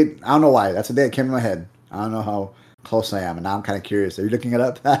 that's a date. I don't know why. That's a date that came in my head. I don't know how close I am, and now I'm kind of curious. Are you looking it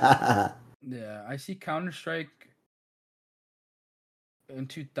up? Yeah, I see Counter Strike in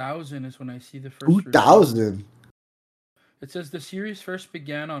 2000 is when I see the first review. 2000. It says the series first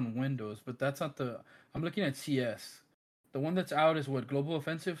began on Windows, but that's not the. I'm looking at CS. The one that's out is what, Global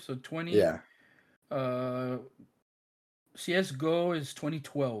Offensive. So 20. Yeah. Uh, CS:GO is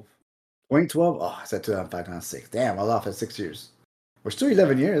 2012. 2012. Oh, I said 2005, 2006. Damn, I was off at 6 years. We're still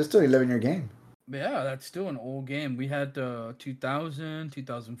 11 Yeah, years. It's still 11-year game. yeah, that's still an old game. We had 2000,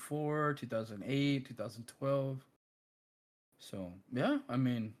 2004, 2008, 2012. So yeah, I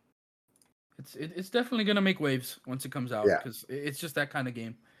mean, it's definitely gonna make waves once it comes out Yeah. because it's just that kind of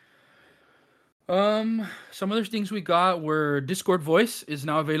game. Some other things we got were Discord voice is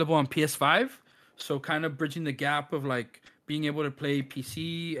now available on PS5, so kind of bridging the gap of like being able to play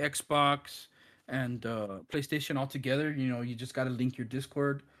PC, Xbox, and PlayStation all together. You know, you just got to link your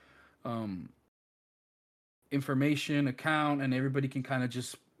Discord um, information, account, and everybody can kind of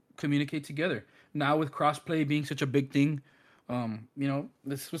just communicate together. Now with crossplay being such a big thing, you know,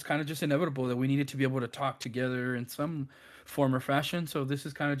 this was kind of just inevitable that we needed to be able to talk together in some form or fashion. So this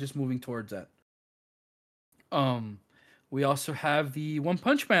is kind of just moving towards that. Um, we also have the One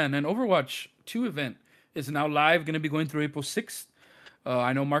Punch Man and Overwatch 2 event is now live, going to be going through April 6th.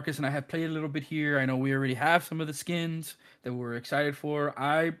 I know Marcus and I have played a little bit here. I know we already have some of the skins that we're excited for.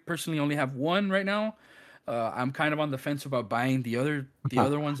 I personally only have one right now. I'm kind of on the fence about buying the other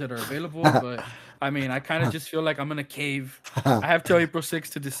ones that are available, but I mean, I kind of just feel like I'm gonna cave. I have till April 6th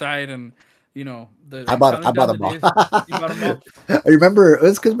to decide, and I'm I counting bought down the them all. days. You bought them all. I remember it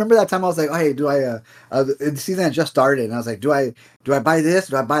was because remember that time I was like, oh, hey, do I the season had just started and I was like, do I buy this?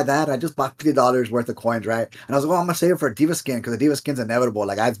 Do I buy that? And I just bought $50 worth of coins, right? And I was like, well, I'm gonna save it for a Diva skin because the Diva skin's inevitable.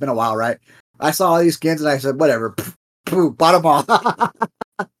 Like it's been a while, right? I saw all these skins and I said, whatever, bought them all.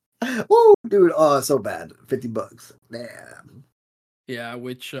 Woo, dude, oh, so bad. $50. Damn. Yeah,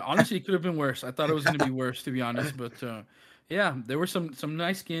 which honestly could have been worse. I thought it was going to be worse, to be honest. But yeah, there were some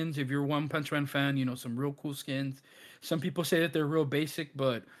nice skins. If you're a One Punch Man fan, some real cool skins. Some people say that they're real basic,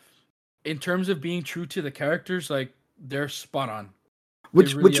 but in terms of being true to the characters, like they're spot on. They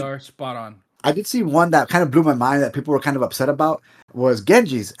really Which are spot on. I did see one that kind of blew my mind that people were kind of upset about was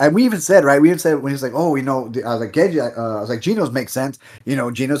Genji's. And we even said, right? We even said when he's like, oh, I was like, Genji, I was like, Geno's makes sense.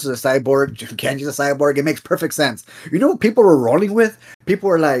 Geno's is a cyborg, Genji's a cyborg. It makes perfect sense. You know what people were rolling with? People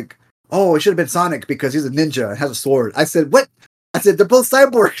were like, oh, it should have been Sonic because he's a ninja and has a sword. I said, what? I said, they're both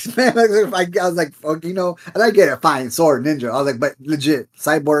cyborgs, man. I was like, fuck, and I get it, fine, sword, ninja. I was like, but legit,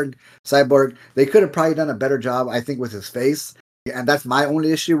 cyborg. They could have probably done a better job, I think, with his face. And that's my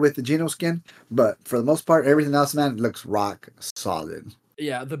only issue with the Geno skin. But for the most part, everything else, man, looks rock solid.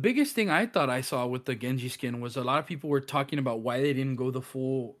 Yeah, the biggest thing I thought I saw with the Genji skin was a lot of people were talking about why they didn't go the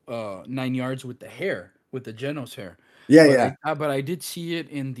full 9 yards with the hair, with the Genos hair. Yeah, But yeah. I did see it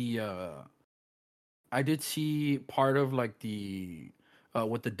in the I did see part of like the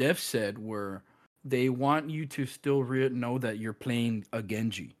what the dev said where they want you to still know that you're playing a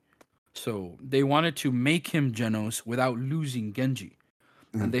Genji. So they wanted to make him Genos without losing Genji.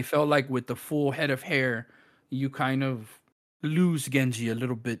 And Mm. they felt like with the full head of hair, you kind of lose Genji a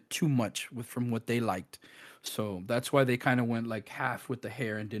little bit too much from what they liked. So that's why they kind of went like half with the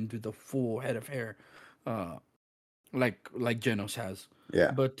hair and didn't do the full head of hair. Uh, like Genos has.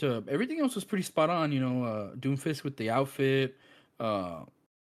 Yeah. But everything else was pretty spot on. Doomfist with the outfit, uh,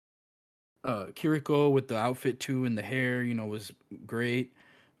 Kiriko with the outfit too, and the hair. Was great.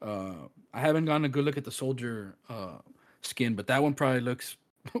 I haven't gotten a good look at the soldier skin, but that one probably looks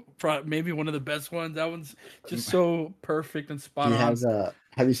maybe one of the best ones. That one's just so perfect and spot He on. has a.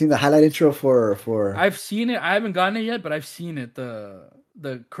 Have you seen the highlight intro for? I've seen it. I haven't gotten it yet, but I've seen it.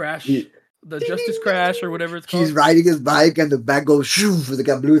 The crash, He, the Justice Crash, or whatever it's he's called. riding his bike and the back goes shoo with like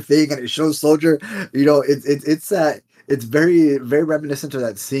a blue thing and it shows soldier. It's very very reminiscent to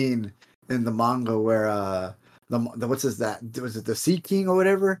that scene in the manga where the what's this that was it the Sea King or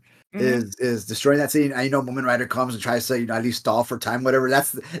whatever Hmm. is destroying that scene. And Moment Rider comes and tries to at least stall for time, whatever.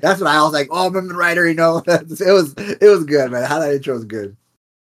 That's what I was like. Oh, Moment Rider, it was good, man. How that intro was good.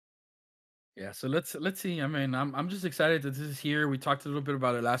 Yeah, so let's see. I mean, I'm just excited that this is here. We talked a little bit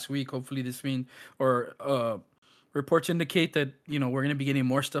about it last week. Hopefully, this mean or reports indicate that we're gonna be getting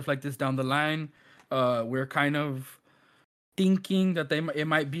more stuff like this down the line. We're kind of thinking that it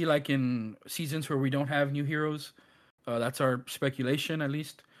might be like in seasons where we don't have new heroes. That's our speculation, at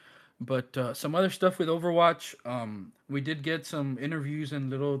least. But some other stuff with Overwatch, we did get some interviews and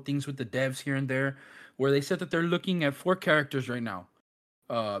little things with the devs here and there, where they said that they're looking at 4 characters right now,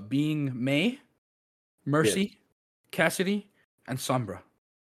 being May, Yes. Mercy, Cassidy, and Sombra.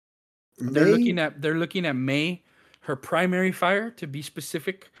 They're May looking at they're looking at May, her primary fire to be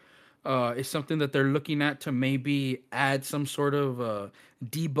specific, is something that they're looking at to maybe add some sort of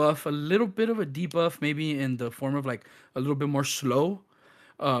debuff, a little bit of a debuff, maybe in the form of like a little bit more slow.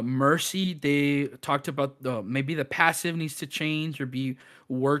 Mercy, they talked about maybe the passive needs to change or be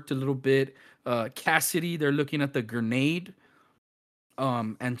worked a little bit. Cassidy, they're looking at the grenade.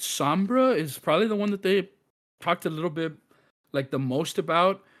 And Sombra is probably the one that they talked a little bit like the most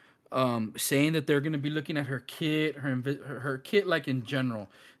about, saying that they're going to be looking at her kit, her kit, like in general,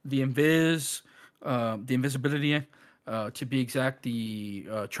 the invisibility, to be exact, the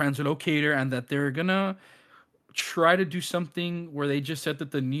translocator, and that they're gonna try to do something where they just said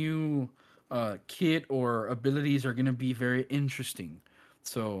that the new kit or abilities are gonna be very interesting.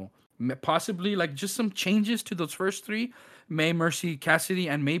 So possibly like just some changes to those first three, May, Mercy, Cassidy,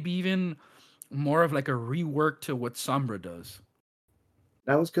 and maybe even more of like a rework to what Sombra does.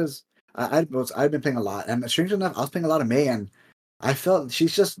 That was because I'd been playing a lot, and strangely enough, I was playing a lot of May, and I felt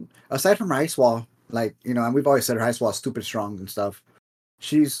she's just aside from her ice wall, like and we've always said her ice wall is stupid strong and stuff.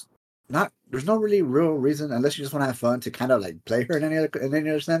 She's not. There's no really real reason unless you just want to have fun to kind of like play her in any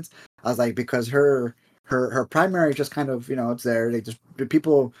other sense. I was like because her primary just kind of it's there. They just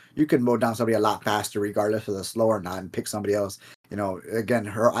people you can mow down somebody a lot faster regardless of the slow or not and pick somebody else. Again,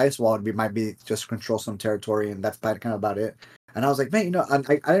 her ice wall might be just control some territory and that's kind of about it. And I was like, man,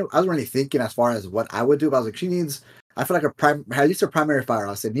 I wasn't really thinking as far as what I would do, but I was like, she needs. I feel like at least her primary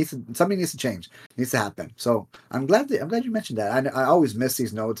firehouse. Something needs to change, needs to happen. So I'm glad you mentioned that. I always miss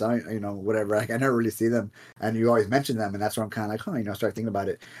these notes. Whatever. Like, I never really see them, and you always mention them, and that's where I'm kind of like, start thinking about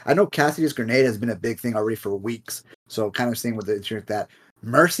it. I know Cassidy's grenade has been a big thing already for weeks. So kind of seeing with the insurance that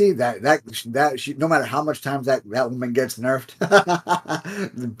Mercy that she, no matter how much times that woman gets nerfed,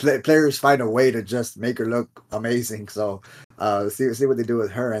 the players find a way to just make her look amazing. So see what they do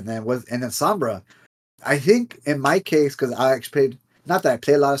with her, and then Sombra. I think in my case, because I actually played, not that I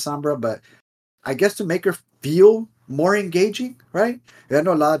play a lot of Sombra, but I guess to make her feel more engaging, right? And I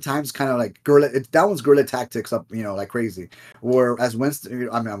know a lot of times, kind of like that one's guerrilla tactics up, like crazy. Whereas Winston,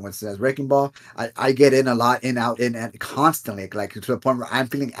 I mean, Winston as Wrecking Ball, I get in a lot, in out, in and constantly, like to the point where I'm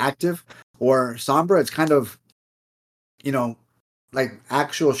feeling active. Or Sombra, it's kind of, you know, like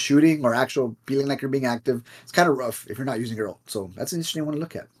actual shooting or actual feeling like you're being active. It's kind of rough if you're not using your ult. So that's an interesting one to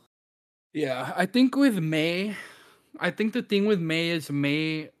look at. Yeah, I think with May, I think the thing with May is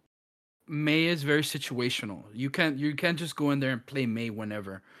very situational. You can't just go in there and play May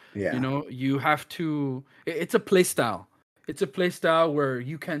whenever. Yeah. You have to. It's a play style. It's a play style where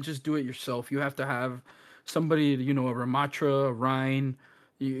you can't just do it yourself. You have to have somebody, a Ramatra, a Rhine.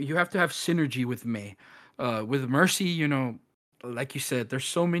 You have to have synergy with May. With Mercy, like you said, there's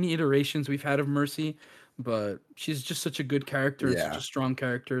so many iterations we've had of Mercy, but she's just such a good character and such Yeah. a strong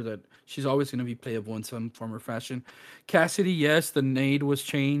character that she's always going to be playable in some form or fashion. Cassidy, yes, the nade was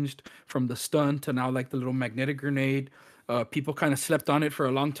changed from the stun to now like the little magnetic grenade. People kind of slept on it for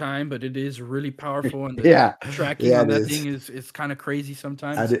a long time, but it is really powerful, and the Yeah. tracking Yeah, on it that thing is. is kind of crazy And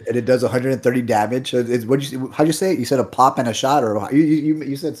sometimes. it does 130 damage. So how'd you say it? You said a pop and a shot, or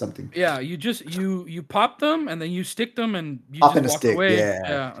you said something. Yeah, you pop them and then you stick them and you Pop just and a walk stick. away. Yeah.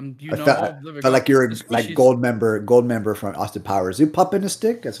 Yeah, and I felt oh, I there we felt go. like you're The a like squishies. gold member from Austin Powers. You pop and a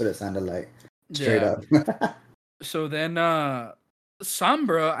stick. That's what it sounded like. Straight Yeah. up. So then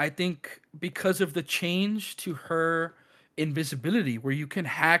Sombra, I think because of the change to her invisibility where you can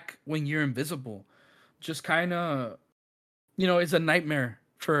hack when you're invisible, just kind of is a nightmare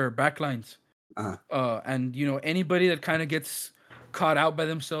for backlines. uh, And anybody that kind of gets caught out by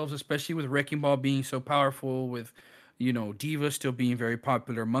themselves, especially with Wrecking Ball being so powerful, with Diva still being very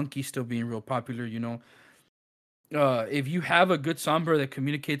popular, Monkey still being real popular. If you have a good Sombra that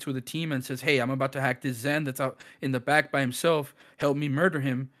communicates with a team and says, "Hey, I'm about to hack this Zen that's out in the back by himself. Help me murder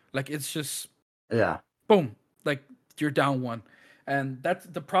him." Like it's just yeah. boom, like you're down one. And that's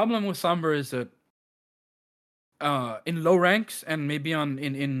the problem with Sombra is that in low ranks and maybe on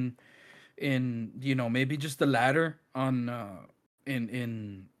in maybe just the ladder on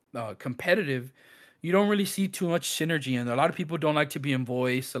in competitive, you don't really see too much synergy, and a lot of people don't like to be in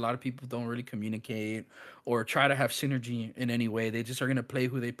voice. A lot of people don't really communicate or try to have synergy in any way. They just are going to play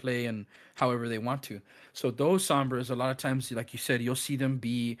who they play and however they want to. So those Sombras, a lot of times, like you said, you'll see them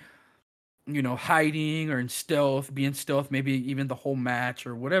be hiding or in stealth, be in stealth, maybe even the whole match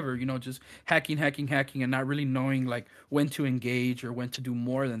or whatever, just hacking, hacking, hacking, and not really knowing like when to engage or when to do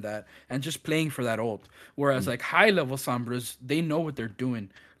more than that, and just playing for that ult. Whereas Mm. like high level Sombras, they know what they're doing.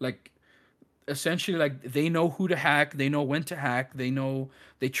 Like essentially, like they know who to hack, they know when to hack, they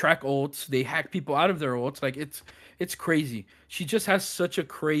track ults, they hack people out of their ults. Like it's crazy. She just has such a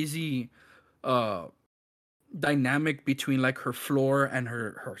crazy uh dynamic between like her floor and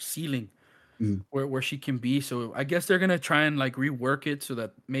her ceiling, Mm. where she can be. So I guess they're gonna try and like rework it so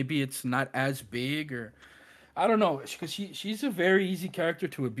that maybe it's not as big, or I don't know, because she's a very easy character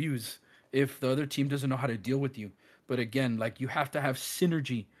to abuse if the other team doesn't know how to deal with you. But again, like you have to have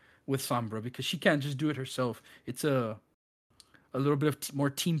synergy with Sombra because she can't just do it herself. It's a little bit of more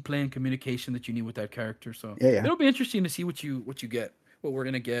team play and communication that you need with that character. So Yeah, yeah, it'll be interesting to see what you get, what we're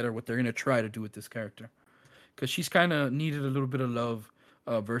gonna get, or what they're gonna try to do with this character. Because she's kind of needed a little bit of love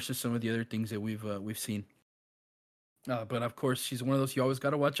versus some of the other things that we've seen. But of course, she's one of those you always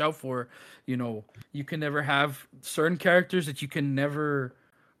got to watch out for. You know, you can never have certain characters that you can never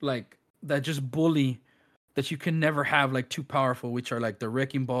like that just bully that you can never have like too powerful, which are like the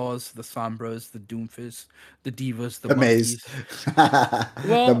Wrecking Balls, the Sombras, the Doomfists, the Divas, the the maze, Monkeys. the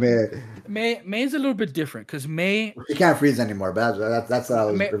Well, maze. May's a little bit different because She can't freeze anymore, but that's what I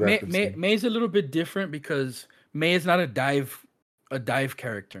was referencing. May's a little bit different because May is not a dive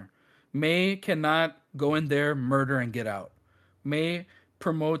character. May cannot go in there, murder, and get out. May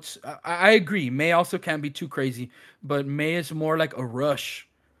promotes. I agree. May also can't be too crazy, but May is more like a rush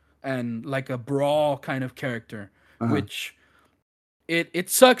and like a brawl kind of character, Uh-huh. which it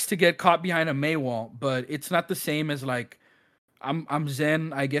sucks to get caught behind a May wall, but it's not the same as like I'm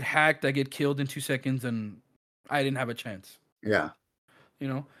Zen. I get hacked. I get killed in 2 seconds, and I didn't have a chance. Yeah. You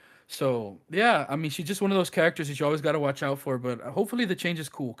know. So yeah, I mean, she's just one of those characters that you always got to watch out for. But hopefully the change is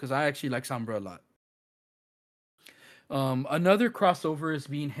cool because I actually like Sombra a lot. Another crossover is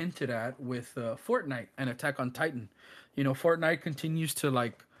being hinted at with Fortnite and Attack on Titan. You know, Fortnite continues to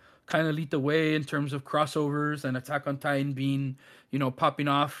like kind of lead the way in terms of crossovers, and Attack on Titan being, popping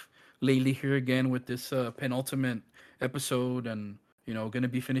off lately here again with this penultimate episode, and going to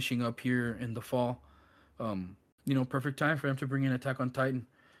be finishing up here in the fall. Perfect time for him to bring in Attack on Titan.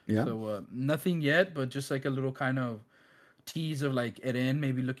 Yeah. So nothing yet, but just like a little kind of tease of like Eren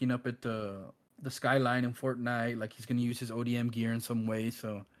maybe looking up at the skyline in Fortnite, like he's gonna use his ODM gear in some way.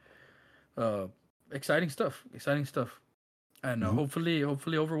 So uh, exciting stuff, exciting stuff. And Hmm. hopefully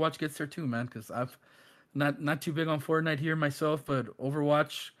Overwatch gets there too, man. Because I've not too big on Fortnite here myself, but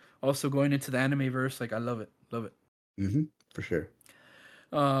Overwatch also going into the anime verse, like I love it, love it. Hmm. For sure.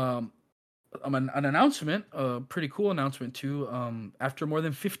 Um, an announcement, a pretty cool announcement too. After more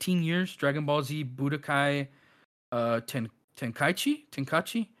than 15 years, Dragon Ball Z Budokai Tenkaichi is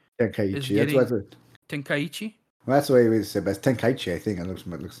Tenkaichi. That's getting what it's. Tenkaichi. Well, that's the way we say, but it's Tenkaichi. I think it looks a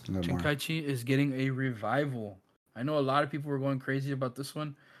little more. Tenkaichi is getting a revival. I know a lot of people were going crazy about this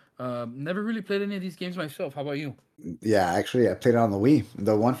one. Never really played any of these games myself. How about you? Yeah, actually, I played it on the Wii.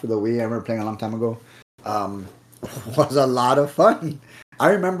 The one for the Wii, I remember playing a long time ago. Um, was a lot of fun. I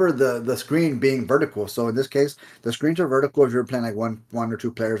remember the screen being vertical. So in this case, the screens are vertical if you're playing like one or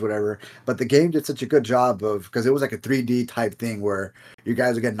two players, whatever. But the game did such a good job of because it was like a 3D type thing where you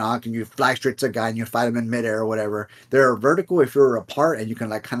guys would get knocked and you fly straight to a guy and you fight him in midair or whatever. They're vertical if you're apart and you can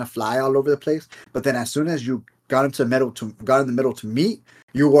like kind of fly all over the place. But then as soon as you got in the middle to meet,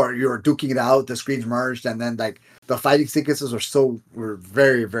 you were duking it out. The screens merged and then like the fighting sequences were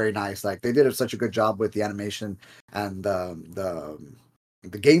very very nice. Like they did such a good job with the animation and the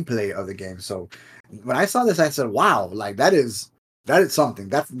gameplay of the game. So when I saw this, I said, "Wow! Like that is something.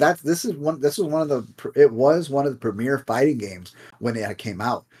 That's it was one of the premier fighting games when it came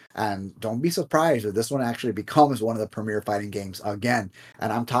out." And don't be surprised if this one actually becomes one of the premier fighting games again.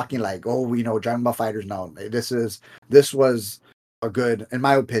 And I'm talking like, oh, Dragon Ball Fighters. No, this was a good, in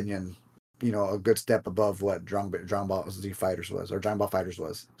my opinion, a good step above what Dragon Ball Z Fighters was or Dragon Ball Fighters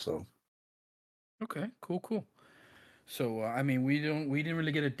was. So Okay, cool, cool. So I mean, we didn't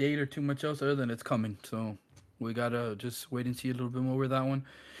really get a date or too much else other than it's coming. So we gotta just wait and see a little bit more with that one.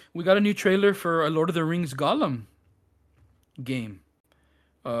 We got a new trailer for a Lord of the Rings Gollum game.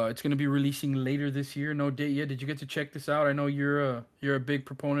 It's gonna be releasing later this year. No date yet. Did you get to check this out? I know you're a big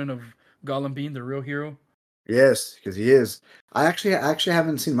proponent of Gollum being the real hero. yes, because he is. I actually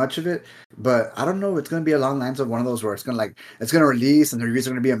haven't seen much of it, but I don't know. It's gonna be along the lines of one of those where it's gonna release and the reviews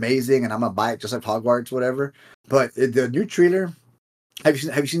are gonna be amazing, and I'm gonna buy it just like Hogwarts, whatever. But the new trailer, have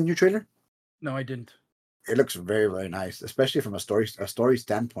you seen the new trailer? No, I didn't. It looks very very nice, especially from a story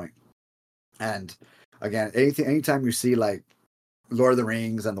standpoint. And again, anytime you see like Lord of the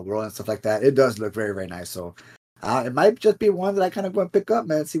Rings and the world and stuff like that, it does look very very nice. So it might just be one that I kind of go and pick up,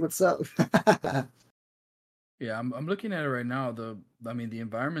 man. See what's up. Yeah, I'm looking at it right now. I mean, the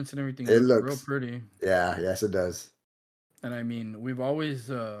environments and everything It look real looks, pretty. yeah, yes, it does. And I mean, we've always,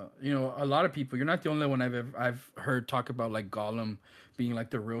 a lot of people. You're not the only one I've heard talk about like Gollum being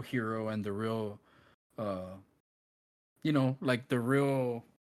like the real hero and the real, uh, like the real.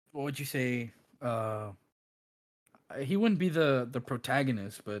 What would you say? he wouldn't be the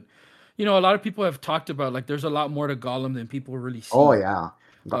protagonist, but you know, a lot of people have talked about like there's a lot more to Gollum than people really Oh see. yeah,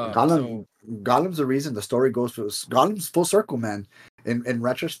 So Gollum's the reason the story goes for Gollum's full circle, man. In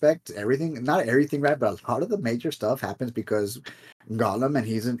retrospect, everything not everything right, but a lot of the major stuff happens because Gollum, and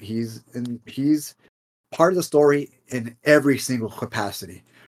he's part of the story in every single capacity,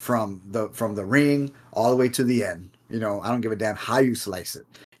 from the ring all the way to the end. I don't give a damn how you slice it.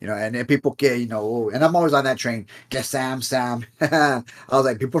 And people get, oh, and I'm always on that train. Get Sam. I was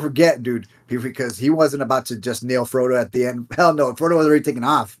like, people forget, dude, because he wasn't about to just nail Frodo at the end. Hell no, Frodo was already taken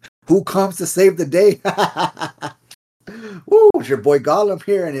off. Who comes to save the day? Woo, it's your boy Gollum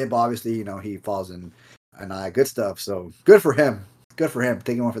here, and obviously, he falls in and good stuff. So good for him. Good for him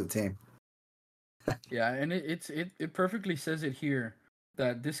taking one for the team. yeah, and it perfectly says it here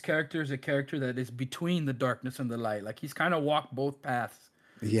that this character is a character that is between the darkness and the light. Like he's kind of walked both paths.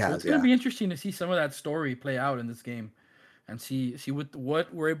 He So has, it's gonna yeah. be interesting to see some of that story play out in this game, and see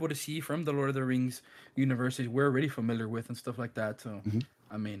what we're able to see from the Lord of the Rings universe we're already familiar with and stuff like that. So, Mhm.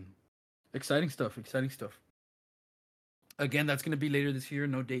 I mean, exciting stuff. Exciting stuff. Again, that's gonna be later this year.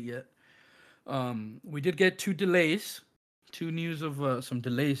 No date yet. We did get two delays, two news of some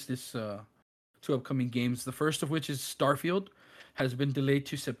delays this two upcoming games. The first of which is Starfield has been delayed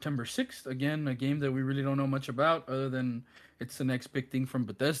to September 6th. Again, a game that we really don't know much about other than it's the next big thing from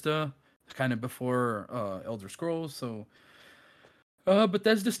Bethesda, kind of before Elder Scrolls. So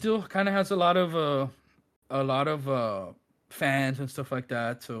Bethesda still kind of has a lot of fans and stuff like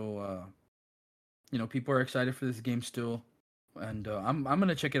that. So people are excited for this game still, and I'm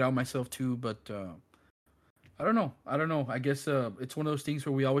gonna check it out myself too. But I don't know. I don't know. I guess it's one of those things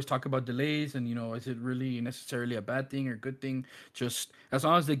where we always talk about delays, and is it really necessarily a bad thing or good thing? Just as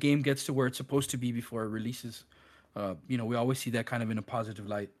long as the game gets to where it's supposed to be before it releases, we always see that kind of in a positive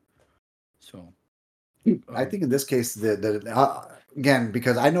light. So, I uh, think in this case, again,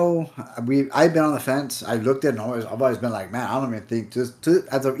 because I know I've been on the fence. I looked at it and I've always been like, man, I don't even think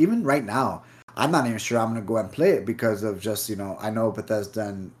as of even right now, I'm not even sure I'm gonna go and play it because of just I know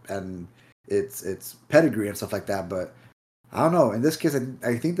Bethesda and its pedigree and stuff like that. But I don't know. In this case,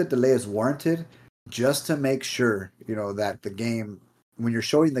 I think the delay is warranted just to make sure that the game, when you're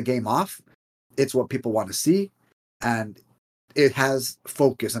showing the game off, it's what people want to see, and it has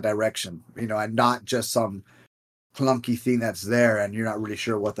focus and direction, and not just some clunky thing that's there and you're not really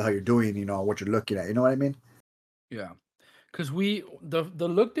sure what the hell you're doing, what you're looking at. You know what I mean? yeah, because the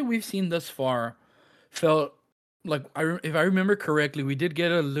look that we've seen thus far felt like if I remember correctly, we did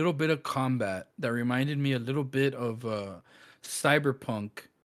get a little bit of combat that reminded me a little bit of cyberpunk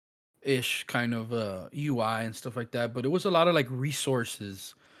ish kind of UI and stuff like that. But it was a lot of like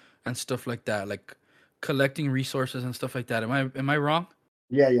resources and stuff like that, like collecting resources and stuff like that. Am I wrong?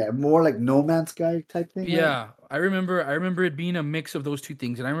 Yeah, yeah. More like No Man's Sky type thing, right? Yeah, I remember it being a mix of those two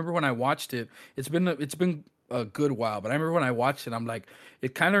things, and I remember when I watched it. It's been a good while, but I remember when I watched it, I'm like,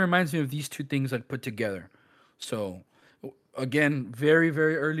 it kind of reminds me of these two things like put together. So, again, very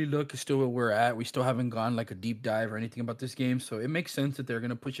very early look is still where we're at. We still haven't gone like a deep dive or anything about this game, so it makes sense that they're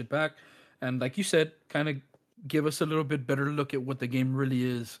gonna push it back, and like you said, kind of give us a little bit better look at what the game really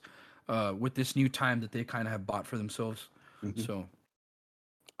is, with this new time that they kind of have bought for themselves. Hmm. So.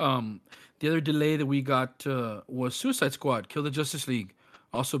 Um, the other delay that we got was Suicide Squad: Kill the Justice League,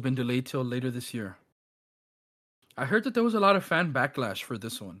 also been delayed till later this year. I heard that there was a lot of fan backlash for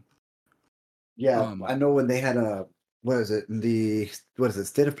this one. Yeah, I Um, know when they had a what is it in the what is it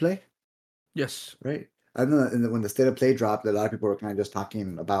State of Play, yes. right? I know when the State of Play dropped, a lot of people were kind of just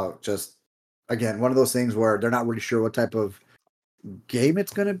talking about just again one of those things where they're not really sure what type of game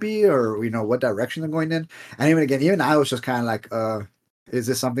it's going to be or what direction they're going in. And even I was just kind of like, is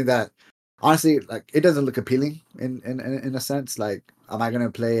this something that honestly, like, it doesn't look appealing in a sense. Like, am I going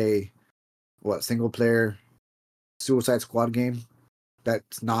to play a single player Suicide Squad game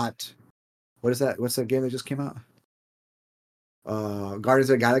that's not, what is that, what's that game that just came out, Guardians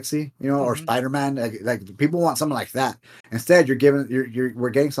of the Galaxy, or Hmm. Spider-Man? Like people want something like that. Instead, we're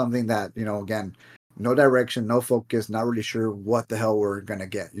getting something that, again, no direction, no focus, not really sure what the hell we're gonna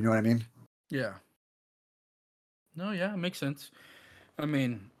get. You know what I mean? Yeah. No, yeah, it makes sense. I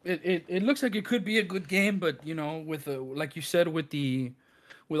mean, it looks like it could be a good game, but with like you said, with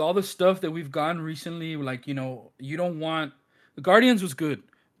all the stuff that we've gotten recently, like you don't want the Guardians was good,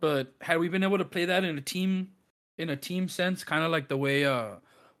 but had we been able to play that in a team sense, kind of like the way what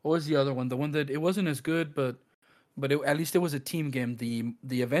was the other one? The one that it wasn't as good, but at least it was a team game.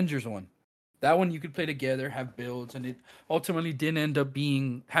 The Avengers one, that one you could play together, have builds, and it ultimately didn't end up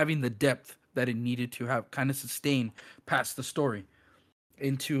being having the depth that it needed to have, kind of sustain past the story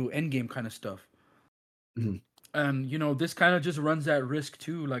into endgame kind of stuff. And this kind of just runs that risk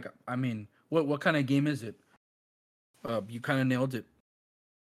too. Like, I mean, what kind of game is it? You kind of nailed it.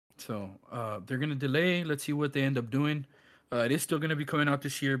 So they're gonna delay. Let's see what they end up doing. It is still gonna be coming out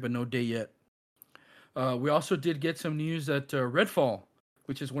this year, but no date yet. We also did get some news that Redfall,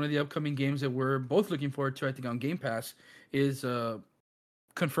 which is one of the upcoming games that we're both looking forward to, I think, on Game Pass, is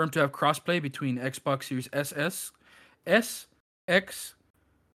confirmed to have crossplay between Xbox Series S, X,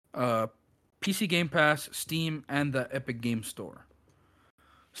 uh, PC Game Pass, Steam, and the Epic Game Store.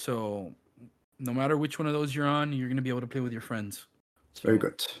 So no matter which one of those you're on, you're gonna be able to play with your friends. Very So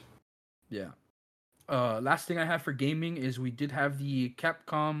good. yeah. Last thing I have for gaming is we did have the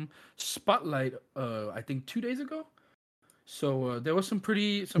Capcom Spotlight. I think 2 days ago. So there was some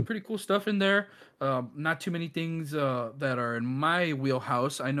pretty cool stuff in there. Not too many things that are in my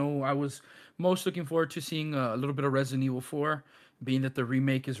wheelhouse. I know I was most looking forward to seeing a little bit of Resident Evil 4, being that the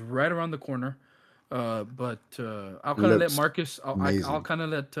remake is right around the corner. But I'll kind of let Looks Marcus. I'll amazing. kind of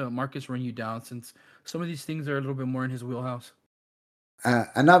let Marcus run you down since some of these things are a little bit more in his wheelhouse.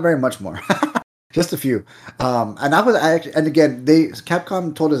 And not very much more. Just a few. And I was actually, and again, they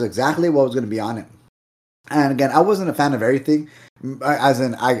Capcom told us exactly what was going to be on it. And again, I wasn't a fan of everything, as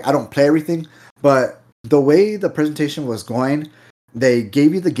in I don't play everything, but the way the presentation was going, they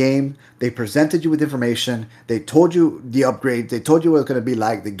gave you the game, they presented you with information, they told you the upgrade, they told you what it's going to be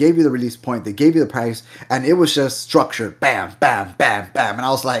like, they gave you the release point, they gave you the price, and it was just structured, bam, bam, bam, bam. And I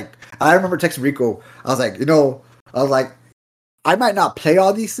was like, I remember texting Rico, I was like, I was like, I might not play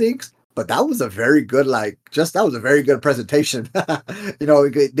all these things, but that was a very good, that was a very good presentation.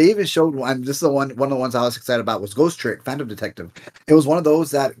 They even showed one. This is one of the ones I was excited about was Ghost Trick, Phantom Detective. It was one of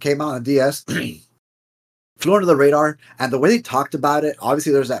those that came out on DS, flew under the radar, and the way they talked about it,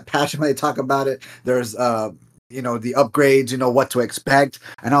 obviously there's that passion when they talk about it. There's the upgrades, what to expect,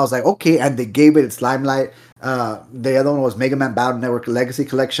 and I was like, okay, and they gave it its limelight. The other one was Mega Man Battle Network Legacy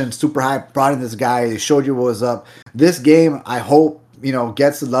Collection, super hype, brought in this guy, they showed you what was up. This game, I hope,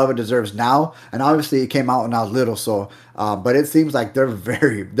 gets the love it deserves now. And obviously, it came out when I was little, so. But it seems like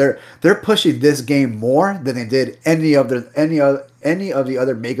they're pushing this game more than they did any of the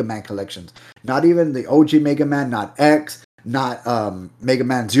other Mega Man collections. Not even the OG Mega Man, not X, not Mega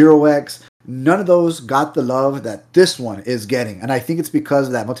Man Zero X. None of those got the love that this one is getting, and I think it's because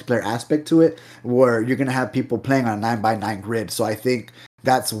of that multiplayer aspect to it, where you're gonna have people playing on a 9x9 grid. So I think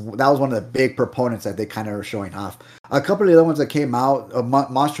that was one of the big proponents that they kind of were showing off. A couple of the other ones that came out,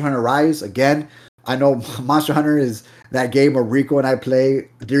 Monster Hunter Rise. Again, I know Monster Hunter is that game where Rico and I play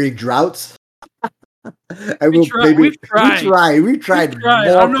during droughts. I We will try. maybe We've tried. we We've tried tried.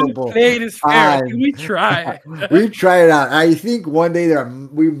 I don't know if multiple played is fair. I think times. we try. We tried it out. I think one day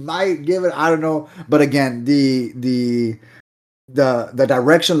we might give it. I don't know, but again, the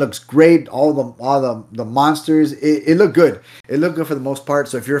direction looks great. All the monsters, it looked good. It looked good for the most part.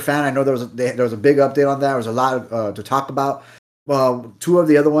 So if you're a fan, I know there was a big update on that. There was a lot to talk about. Two of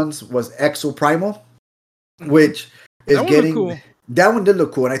the other ones was Exo Primal, Hmm. which is That one looked getting cool. that one did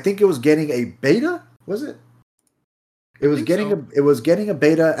look cool, and I think it was getting a beta. Was it? I think so. It was getting a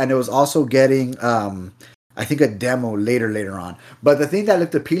beta, and it was also getting I think a demo later on. But the thing that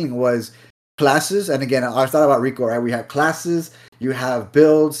looked appealing was classes, and again I thought about Rico, right? We have classes, you have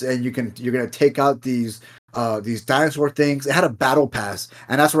builds, and you're gonna take out these dinosaur things. It had a battle pass,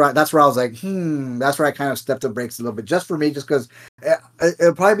 and that's where I was like, that's where I kind of stepped the brakes a little bit, just for me, just because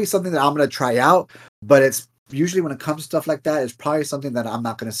it'll probably be something that I'm gonna try out, but it's usually when it comes to stuff like that, it's probably something that I'm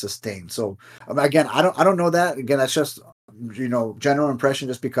not going to sustain. So again, I don't know that. Again, that's just general impression.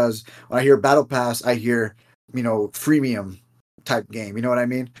 Just because when I hear battle pass, I hear freemium type game. You know what I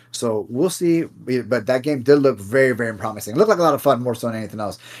mean? So we'll see. But that game did look very very promising. It looked like a lot of fun more so than anything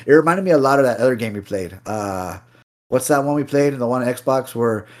else. It reminded me a lot of that other game we played. What's that one we played? The one on Xbox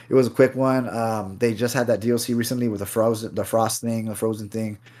where it was a quick one. They just had that DLC recently with the frost thing, the frozen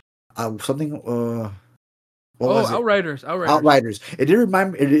thing. Something. What Oh, was it? Outriders. Outriders. Outriders. It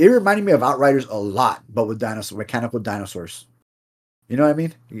reminded me of Outriders a lot, but with mechanical dinosaurs. You know what I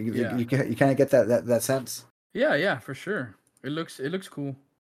mean? Yeah. You kind of get that sense. Yeah, for sure. It looks cool.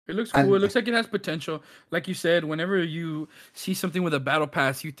 It looks cool. It And looks like it has potential. Like you said, whenever you see something with a battle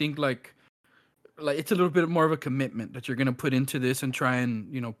pass, you think like it's a little bit more of a commitment that you're gonna put into this and try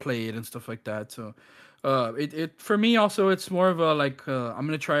and play it and stuff like that. So, it for me also it's more of a like I'm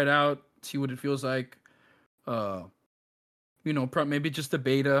gonna try it out, see what it feels like. Uh, maybe just the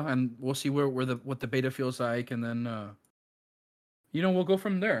beta, and we'll see where the what the beta feels like, and then we'll go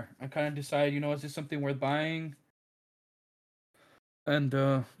from there and kind of decide, is this something worth buying, and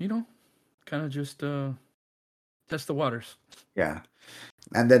kind of just Test the waters. Yeah.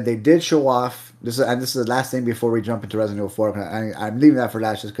 And then they did show off this is the last thing before we jump into Resident Evil 4. I'm leaving that for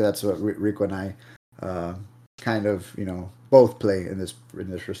last just because that's what Rico and I kind of both play in this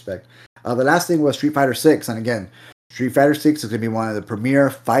respect. The last thing was Street Fighter 6, and again, Street Fighter 6 is going to be one of the premier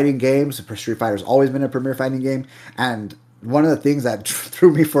fighting games. Street Fighter's always been a premier fighting game, and one of the things that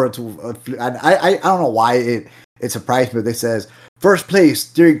threw me for and I don't know why it surprised me. But they says first place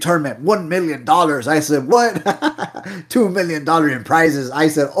during tournament, $1 million. I said, what? $2 million in prizes. I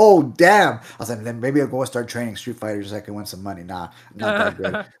said, oh damn. I said, then maybe I'll go start training Street Fighters so I can win some money. Nah, not that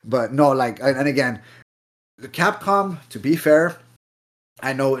good. But no, like, and again, the Capcom, to be fair,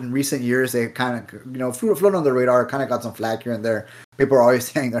 I know in recent years they kind of, float on the radar, kind of got some flack here and there. People are always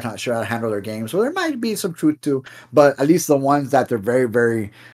saying they're not sure how to handle their games, so there might be some truth to. But at least the ones that they're very,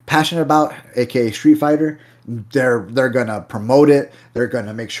 very passionate about, aka Street Fighter, they're gonna promote it. They're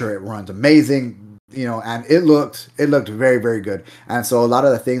gonna make sure it runs amazing, and it looked very, very good. And so a lot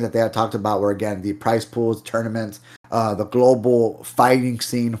of the things that they had talked about were again the prize pools, tournaments, the global fighting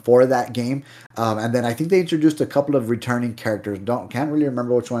scene for that game. And then I think they introduced a couple of returning characters. Can't really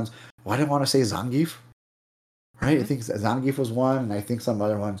remember which ones. Why did I want to say Zangief? Right, I think Zangief was one, and I think some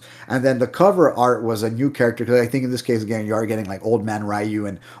other ones. And then the cover art was a new character because I think in this case again you are getting like Old Man Ryu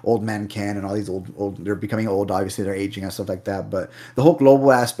and Old Man Ken and all these old. They're becoming old. Obviously, they're aging and stuff like that. But the whole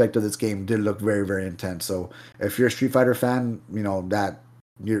global aspect of this game did look very, very intense. So if you're a Street Fighter fan, that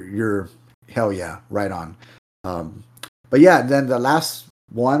you're hell yeah, right on. Um, but yeah, then the last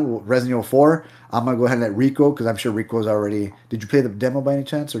one, Resident Evil 4. I'm gonna go ahead and let Rico because I'm sure Rico's already. Did you play the demo by any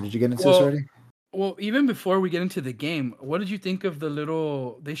chance, or did you get into this Well, already? well, even before we get into the game, what did you think of the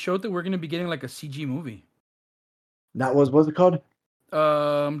little? They showed that we're gonna be getting like a CG movie. That was what's it called?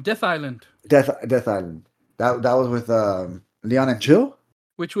 Death Island, Death Island. That was with Leon and Jill.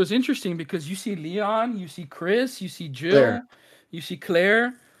 which was interesting because you see Leon, you see Chris, you see There. Jill, you see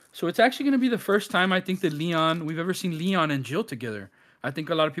Claire. So it's actually gonna be the first time I think that we've ever seen Leon and Jill together. I think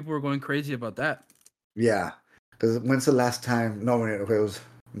a lot of people were going crazy about that. Yeah. Because when's the last time? No, okay, it was.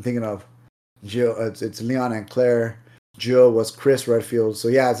 I'm thinking of Jill. It's Leon and Claire. Jill was Chris Redfield. So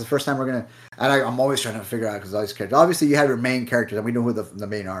yeah, it's the first time we're gonna. And I'm always trying to figure out because all these characters. Obviously, you have your main characters, and we know who the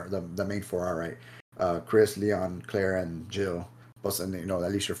main are. The main four are, right? Chris, Leon, Claire, and Jill. Plus, and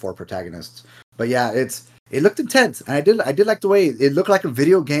at least your four protagonists. But yeah, it looked intense, and I did like the way it looked like a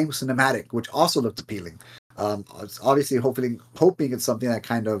video game cinematic, which also looked appealing. It's obviously hoping it's something that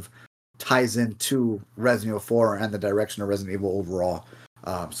kind of ties into Resident Evil 4 and the direction of Resident Evil overall.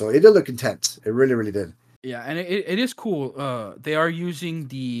 So it did look intense. It really, really did. Yeah, and it is cool. They are using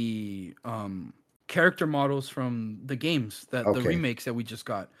the character models from the games that the Okay. remakes that we just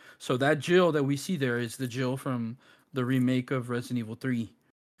got. So that Jill that we see there is the Jill from the remake of Resident Evil 3.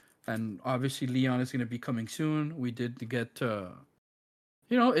 And obviously Leon is going to be coming soon. We did get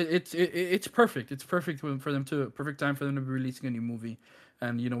it's perfect. It's perfect for them to perfect time for them to be releasing a new movie.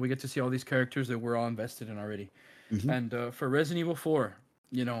 And we get to see all these characters that we're all invested in already. Hmm. And for Resident Evil 4,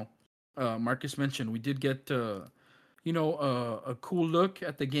 Marcus mentioned we did get a cool look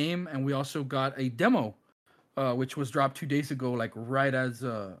at the game, and we also got a demo, which was dropped 2 days ago, like right as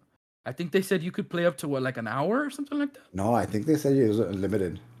I think they said you could play up to what, like an hour or something like that. No, I think they said it was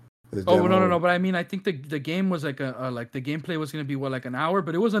unlimited. The Oh no no demo. no! But I mean, I think the game was like like the gameplay was gonna be what, like an hour,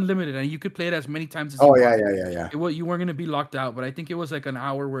 but it was unlimited and you could play it as many times as you Oh yeah, wanted. yeah, yeah, yeah, You weren't gonna be locked out, but I think it was like an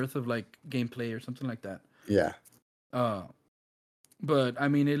hour worth of like gameplay or something like that. yeah. Uh, but I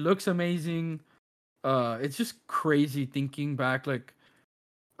mean, it looks amazing. It's just crazy thinking back, like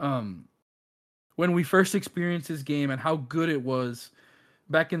um when we first experienced this game and how good it was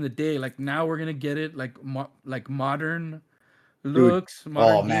back in the day. Like now we're gonna get it like like modern Dude. looks, Oh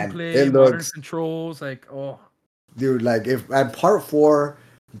modern man, it gameplay, modern looks, controls. Like dude. Like if and part four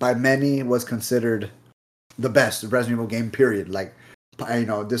by many was considered the best Resident Evil game. Period. Like,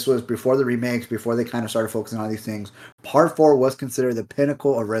 this was before the remakes, before they kind of started focusing on these things. Part four was considered the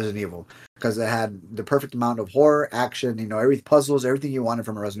pinnacle of Resident Evil because it had the perfect amount of horror, action, every puzzles, everything you wanted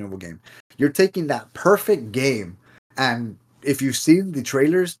from a Resident Evil game. You're taking that perfect game, and if you've seen the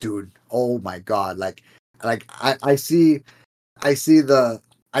trailers, dude, oh my god, like I see the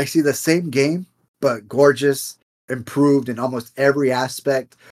I see the same game, but gorgeous, improved in almost every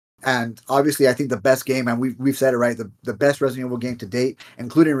aspect. And obviously, I think the best game, and we've said it right, the best Resident Evil game to date,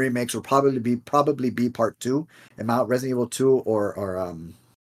 including remakes, will probably be Part Two. And Mount Resident Evil Two or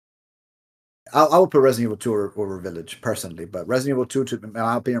I would put Resident Evil Two over Village personally, but Resident Evil Two, to in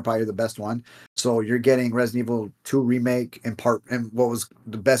my opinion, probably the best one. So you're getting Resident Evil Two remake and what was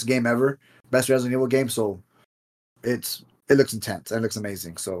the best game ever, best Resident Evil game. So it looks intense and it looks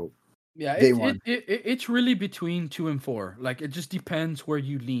amazing. So Yeah, Day it's one. it's really between two and four. Like it just depends where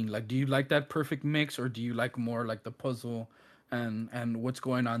you lean. Like, do you like that perfect mix, or do you like more like the puzzle and what's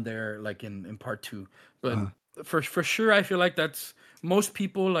going on there, like in part two? But Uh, for sure, I feel like that's most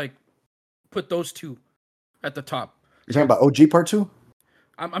people like put those two at the top. you're talking So about OG part two?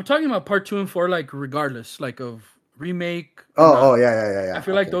 I'm talking about part two and four, like regardless, like of remake or Oh, not. yeah, yeah, yeah, I yeah.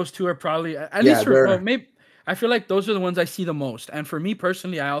 feel like Okay. those two are probably at Yeah, least for well they're maybe I feel like those are the ones I see the most. And for me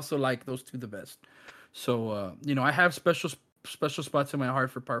personally, I also like those two the best. So I have special spots in my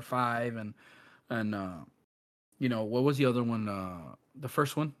heart for part five and what was the other one? The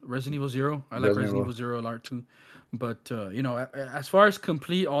first one, Resident Evil Zero. I like Resident Resident Evil. Evil Zero a lot too. But as far as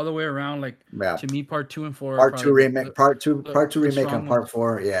complete all the way around, like Yeah. to me, part two and four are Part two probably remake, the, part two the remake, strong and part ones.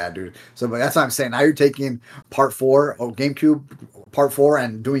 four. Yeah, dude. So, but that's what I'm saying. Now you're taking part four, GameCube, part four,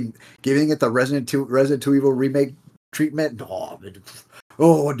 and giving it the Resident Two Evil remake treatment. Oh, dude.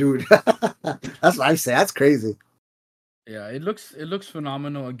 Oh, dude. That's what I say. That's crazy. Yeah, it looks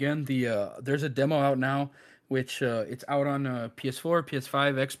phenomenal. Again, there's a demo out now, which it's out on PS4,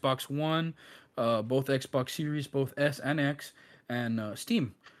 PS5, Xbox One, both Xbox Series, both S and X, and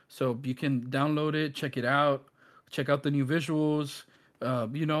Steam. So you can download it, check out the new visuals.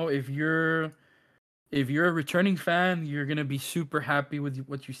 If you're a returning fan, you're gonna be super happy with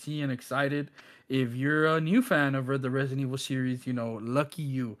what you see and excited. If you're a new fan of the Resident Evil series, lucky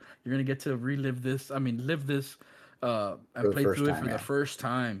you. You're gonna get to relive this. I mean, live this, For and the play first through it time, for the yeah. first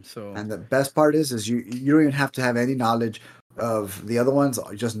time. So And the best part is you don't even have to have any knowledge of the other ones.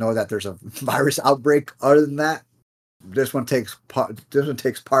 You just know that there's a virus outbreak. Other than that, this one takes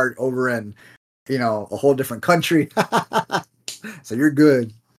part over in a whole different country. So you're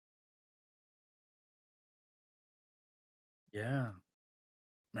good. yeah,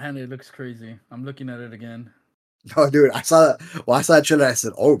 man, it looks crazy. I'm looking at it again. Oh, dude, I saw that trailer. I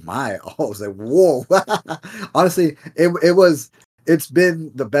said, "Oh my!" Oh, I was like, "Whoa!" Honestly, it's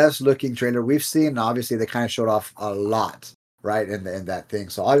been the best looking trailer we've seen. And obviously, they kind of showed off a lot, right, in that thing.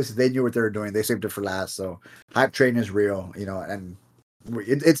 So obviously, they knew what they were doing. They saved it for last. So hype train is real, and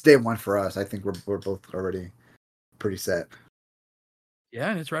it's day one for us. I think we're both already pretty set. Yeah,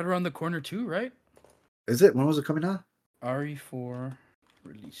 and it's right around the corner too, right? Is it? When was it coming out? RE4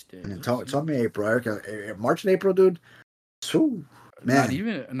 release date. And Let's tell see. me April, Erica. March and April, dude. Whew, Not man.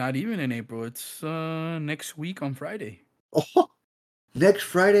 even not even in April. It's next week on Friday. Oh, next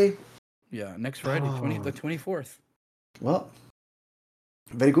Friday. Yeah, next Friday, the Oh, 24th. well,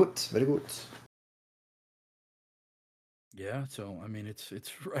 very good, very good. Yeah, so I mean, it's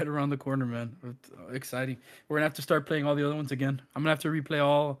right around the corner, man. It's exciting. We're gonna have to start playing all the other ones again. I'm gonna have to replay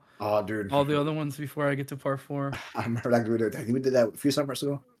Oh, dude, all the other ones before I get to part four. I remember like we did that a few summers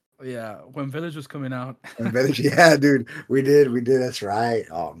ago. Yeah, when Village was coming out. And Village, yeah, dude, we did. That's right.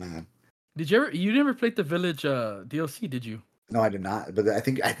 Oh man, You never played the Village DLC, did you? no, I did not. But I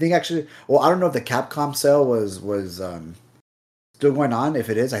think actually, well, I don't know if the Capcom sale was still going on. If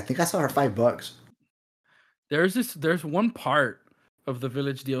it is, I think I saw her $5. There's one part of the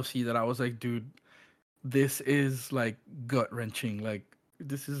Village DLC that I was like, dude, this is like gut wrenching. Like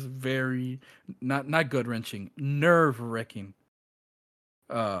this is very not gut wrenching, nerve wracking.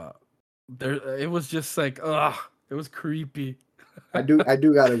 Uh, there it was just like, ugh, it was creepy. I do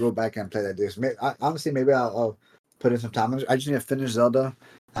gotta go back and play that disc. Honestly, maybe I'll put in some time. I just need to finish Zelda,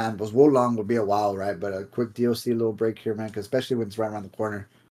 and was Wo Long will be a while, right? But a quick DLC, little break here, man. 'Cause especially when it's right around the corner.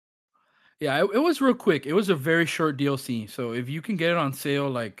 Yeah, it was real quick. It was a very short DLC, so if you can get it on sale,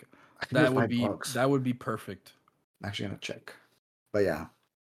 like I think it was that would five be bucks. that would be perfect. I'm actually gonna check. But yeah,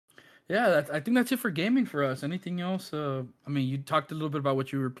 Yeah, I think that's it for gaming for us. Anything else? I mean, you talked a little bit about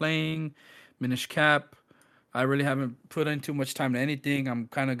what you were playing, Minish Cap. I really haven't put in too much time to anything. I'm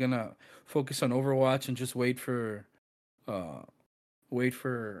kind of gonna focus on Overwatch and just uh, wait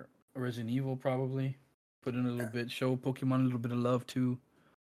for Resident Evil probably. Put in a little bit, show Pokemon a little bit of love too.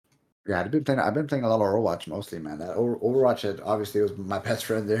 yeah. I've been playing a lot of Overwatch mostly, man. That Overwatch had obviously was my best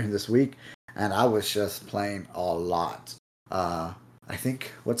friend during this week, and I was just playing a lot. Uh, I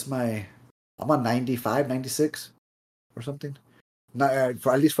think I'm on 95, 96 or something. Not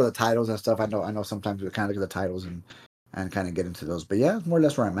for at least for the titles and stuff. I know sometimes we kind of look at the titles and kind of get into those, but yeah, more or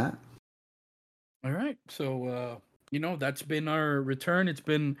less where I'm at. All right, so that's been our return. It's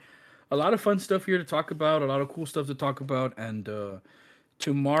been a lot of fun stuff here to talk about, a lot of cool stuff to talk about, and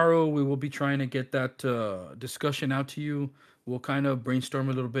tomorrow we will be trying to get that discussion out to you. We'll kind of brainstorm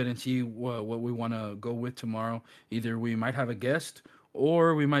a little bit and see what we want to go with tomorrow. Either we might have a guest,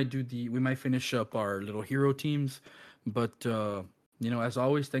 or we might finish up our little hero teams. But as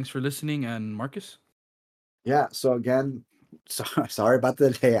always, thanks for listening, and Marcus. Yeah. So again, Sorry about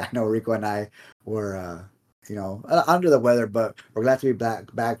the delay. I know Rico and I were, under the weather, but we're glad to be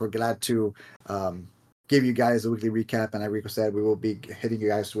back. We're glad to um, give you guys a weekly recap. And like Rico said, we will be hitting you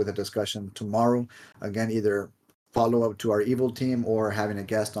guys with a discussion tomorrow. Again, either follow up to our evil team or having a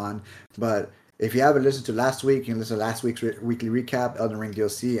guest on. But if you haven't listened to last week, you can listen to last week's weekly recap, Elden Ring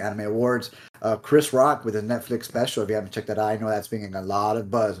DLC, Anime Awards. Chris Rock with his Netflix special. If you haven't checked that out, I know that's bringing a lot of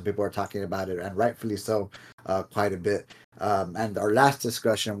buzz. People are talking about it, and rightfully so, quite a bit. And our last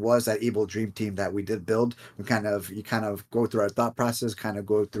discussion was that evil dream team that we did build. You kind of go through our thought process, kind of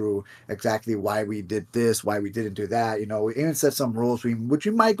go through exactly why we did this, why we didn't do that. We even set some rules, which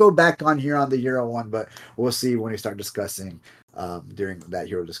we might go back on here on the Hero one, but we'll see when we start discussing during that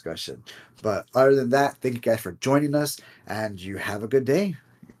Hero discussion. But other than that, thank you guys for joining us, and you have a good day.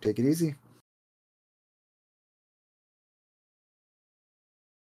 Take it easy.